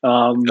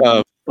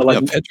 But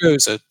like, Yeah, Pedro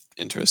is an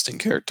interesting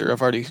character.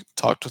 I've already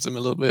talked with him a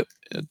little bit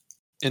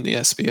in the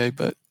SBA,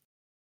 but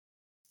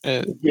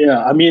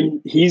yeah, I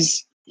mean, he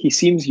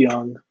seems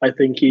young. I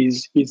think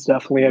he's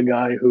definitely a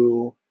guy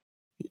who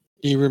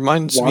he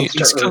reminds me. wants to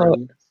He's kind of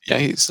earn.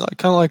 he's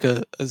kind of like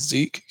a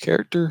Zeke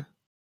character.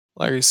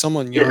 Like he's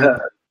someone young. Yeah,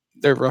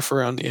 They're rough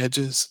around the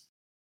edges,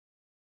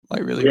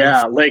 like really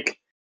yeah, rough.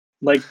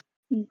 like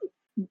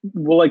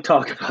we'll like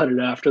talk about it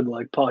after the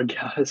like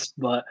podcast,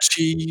 but I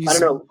Cheese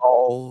don't know.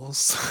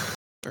 balls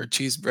or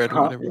cheese bread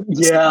or whatever.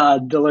 Yeah,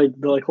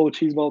 the whole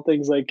cheese ball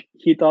things. Like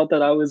he thought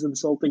that I was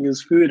insulting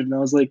his food, and I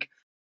was like,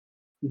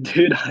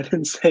 dude, I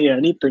didn't say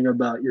anything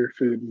about your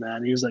food,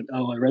 man. He was like,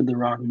 oh, I read the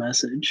wrong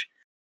message.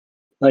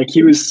 Like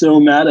he was so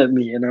mad at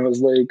me, and I was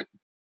like,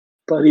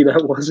 buddy,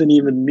 that wasn't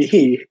even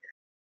me.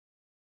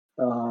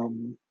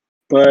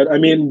 But I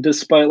mean,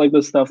 despite like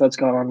the stuff that's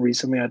gone on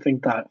recently, I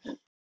think that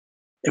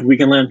if we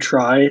can land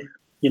Try,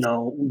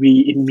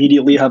 we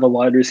immediately have a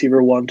wide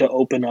receiver one to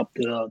open up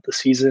the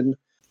season.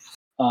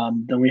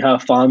 Then we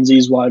have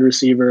Fonzie's wide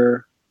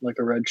receiver, like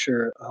a red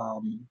shirt.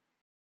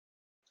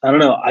 I don't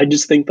know. I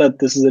just think that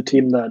this is a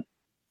team that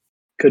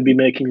could be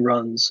making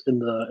runs in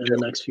the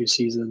next few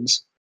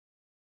seasons.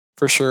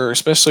 For sure,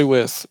 especially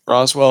with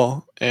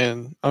Roswell,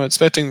 and I'm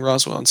expecting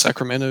Roswell and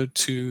Sacramento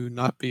to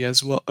not be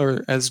as well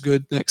or as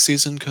good next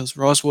season because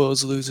Roswell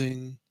is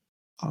losing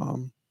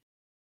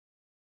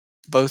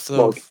both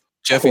of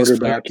Jeffy's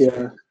quarterback.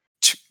 players.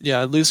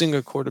 Yeah, losing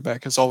a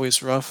quarterback is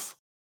always rough.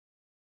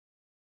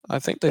 I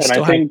think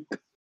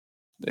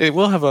they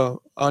will have a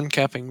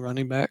uncapping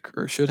running back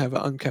or should have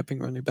an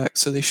uncapping running back,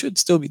 so they should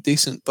still be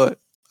decent, but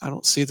I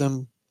don't see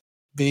them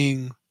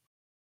being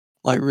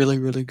like really,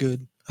 really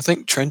good. I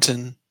think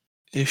Trenton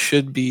it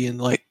should be in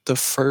like the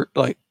first,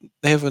 like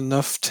they have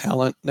enough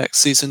talent next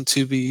season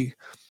to be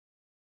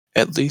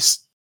at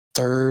least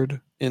third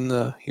in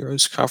the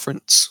Heroes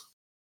Conference.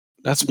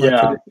 That's my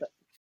prediction.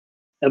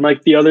 And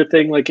like the other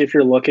thing, like if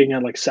you're looking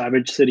at like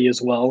Savage City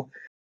as well,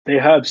 they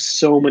have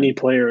so many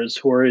players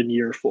who are in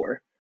year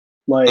 4.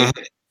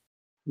 Like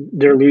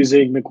they're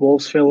losing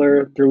McWolf's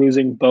filler, they're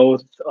losing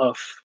both of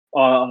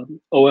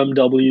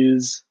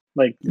OMW's,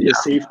 like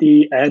his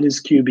safety and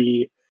his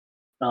QB.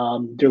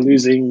 They're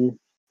losing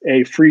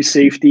a free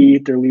safety.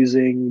 They're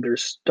losing their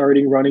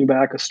starting running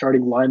back, a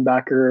starting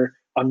linebacker,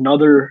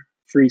 another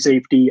free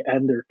safety,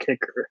 and their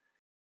kicker.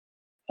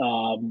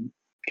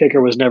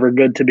 Kicker was never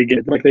good to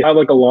begin. Like they have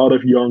like a lot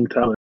of young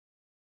talent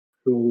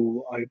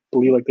who I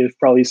believe like they've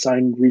probably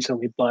signed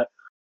recently, but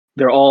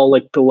they're all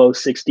like below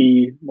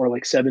 60 or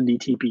like 70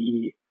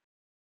 TPE.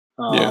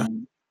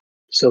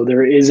 So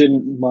there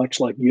isn't much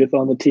like youth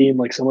on the team.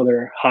 Like some of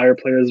their higher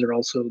players are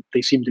also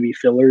they seem to be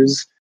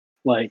fillers,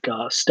 like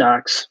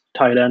Stacks,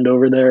 tight end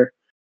over there.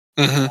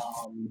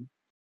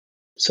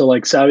 So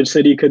like Savage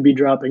City could be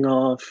dropping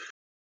off,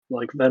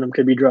 like Venom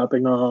could be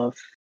dropping off.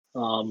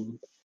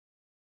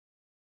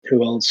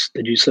 Who else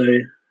did you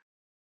say?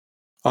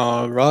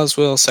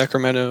 Roswell,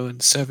 Sacramento, and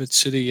Savage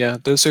City. Yeah,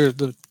 those are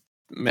the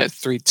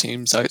 3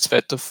 teams I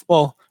expect to.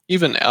 Well,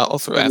 even I'll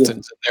throw Athens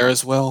in there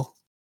as well,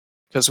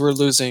 because we're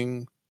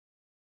losing.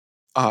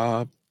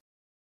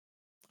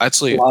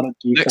 Actually,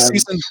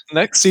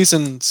 next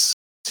season's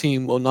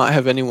team will not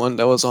have anyone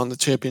that was on the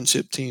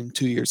championship team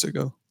 2 years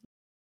ago.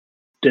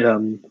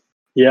 Damn.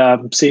 Yeah,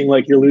 I'm seeing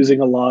like you're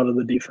losing a lot of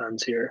the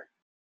defense here.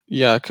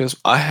 Yeah, because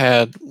I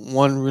had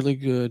one really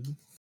good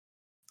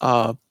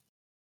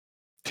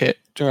pit,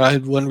 or I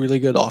had one really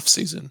good off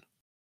season.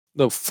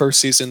 The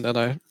first season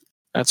the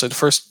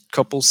first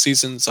couple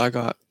seasons I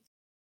got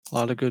a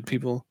lot of good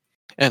people,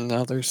 and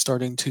now they're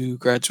starting to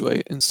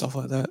graduate and stuff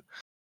like that.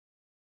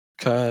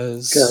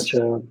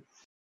 Gotcha.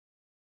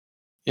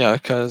 Yeah,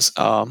 because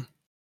both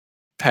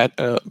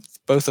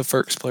the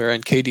Ferks player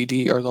and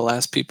KDD are the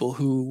last people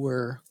who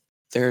were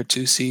there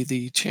to see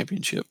the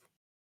championship.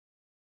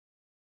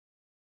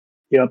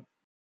 Yep.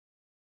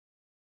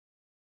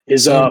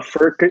 Is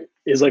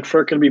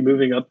Ferk gonna be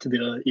moving up to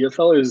the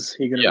EFL, or is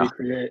he gonna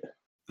recreate?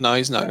 No,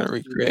 he's not gonna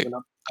recreate.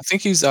 I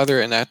think he's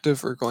either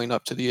inactive or going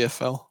up to the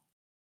EFL.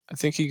 I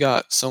think he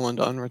got someone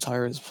to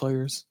unretire his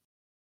players.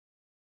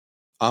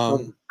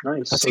 Nice.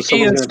 So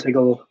someone's gonna take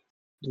a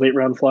late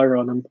round flyer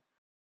on him.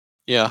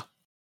 Yeah.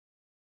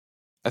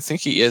 I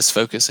think he is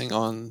focusing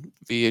on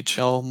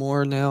VHL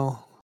more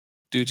now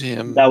due to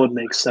him. That would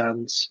make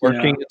sense.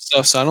 Working and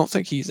stuff, so I don't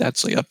think he's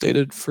actually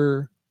updated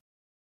for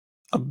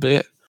a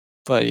bit.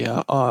 But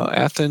yeah,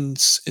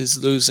 Athens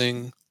is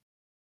losing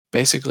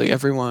basically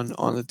everyone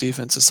on the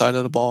defensive side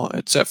of the ball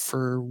except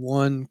for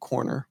one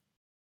corner.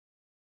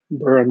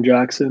 Burham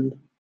Jackson.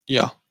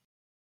 Yeah.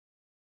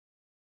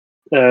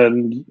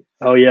 And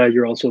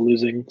you're also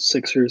losing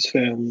Sixers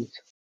fans.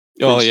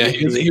 Oh yeah,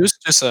 he was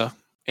just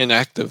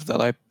inactive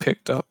that I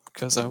picked up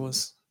because I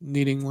was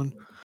needing one.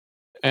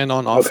 And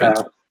on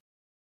offense,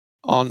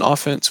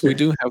 we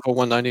do have a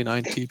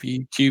 199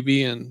 TP,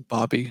 QB, and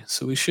Bobby,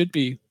 so we should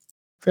be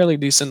fairly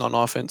decent on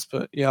offense.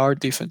 But yeah, our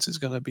defense is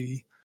going to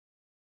be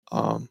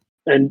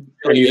And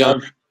really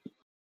young.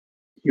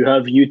 you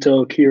have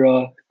Yuto,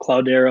 Kira,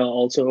 Cloudera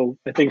also,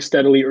 I think,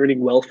 steadily earning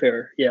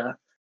welfare. Yeah.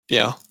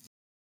 Yeah.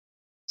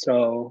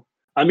 So,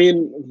 I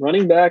mean,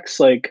 running backs,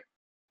 like,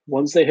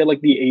 once they hit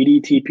like the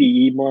 80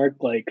 TPE mark,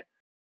 like,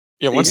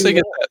 Yeah, they once do they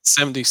get well. that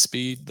 70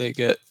 speed, they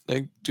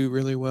do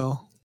really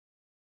well.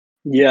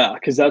 Yeah,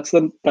 because that's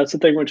the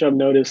thing which I've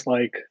noticed.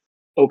 Like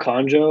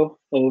Okanjo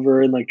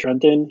over in like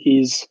Trenton,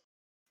 he's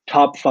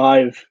top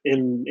 5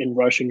 in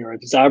rushing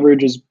yards. His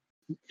average is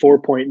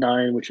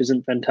 4.9, which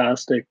isn't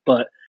fantastic,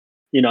 but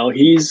you know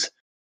he's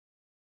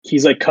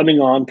like coming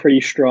on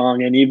pretty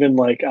strong, and even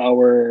like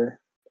our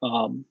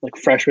like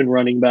freshman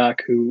running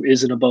back who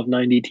isn't above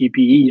 90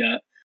 TPE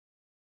yet,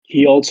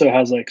 he also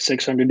has like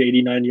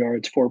 689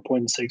 yards,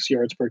 4.6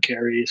 yards per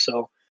carry.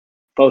 So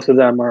both of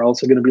them are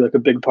also going to be like a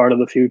big part of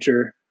the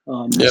future,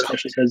 Yeah.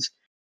 especially because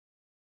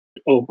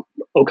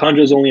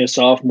Okanjo's only a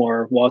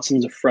sophomore,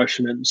 Watson's a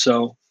freshman.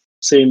 So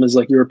same as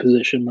like your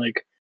position,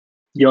 like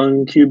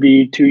young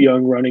QB, 2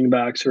 young running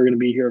backs who are going to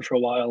be here for a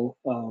while.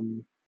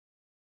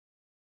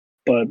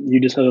 But you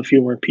just have a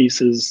few more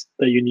pieces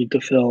that you need to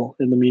fill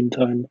in the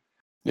meantime.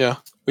 Yeah.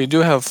 We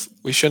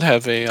should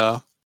have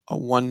a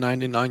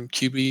 199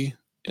 QB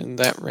in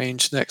that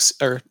range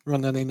next, or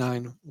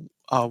 199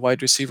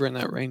 wide receiver in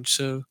that range.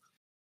 So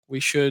we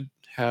should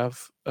have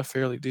a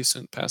fairly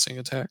decent passing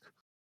attack.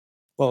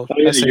 Well, Oh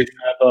yeah, I say, you're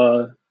gonna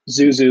have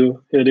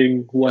Zuzu hitting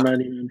yeah.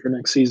 199 for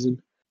next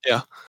season.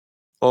 Yeah.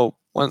 Well,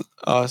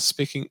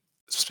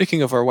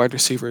 speaking of our wide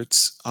receiver,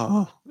 it's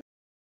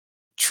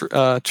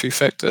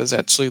Trifecta is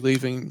actually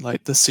leaving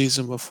like the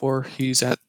season before. He's at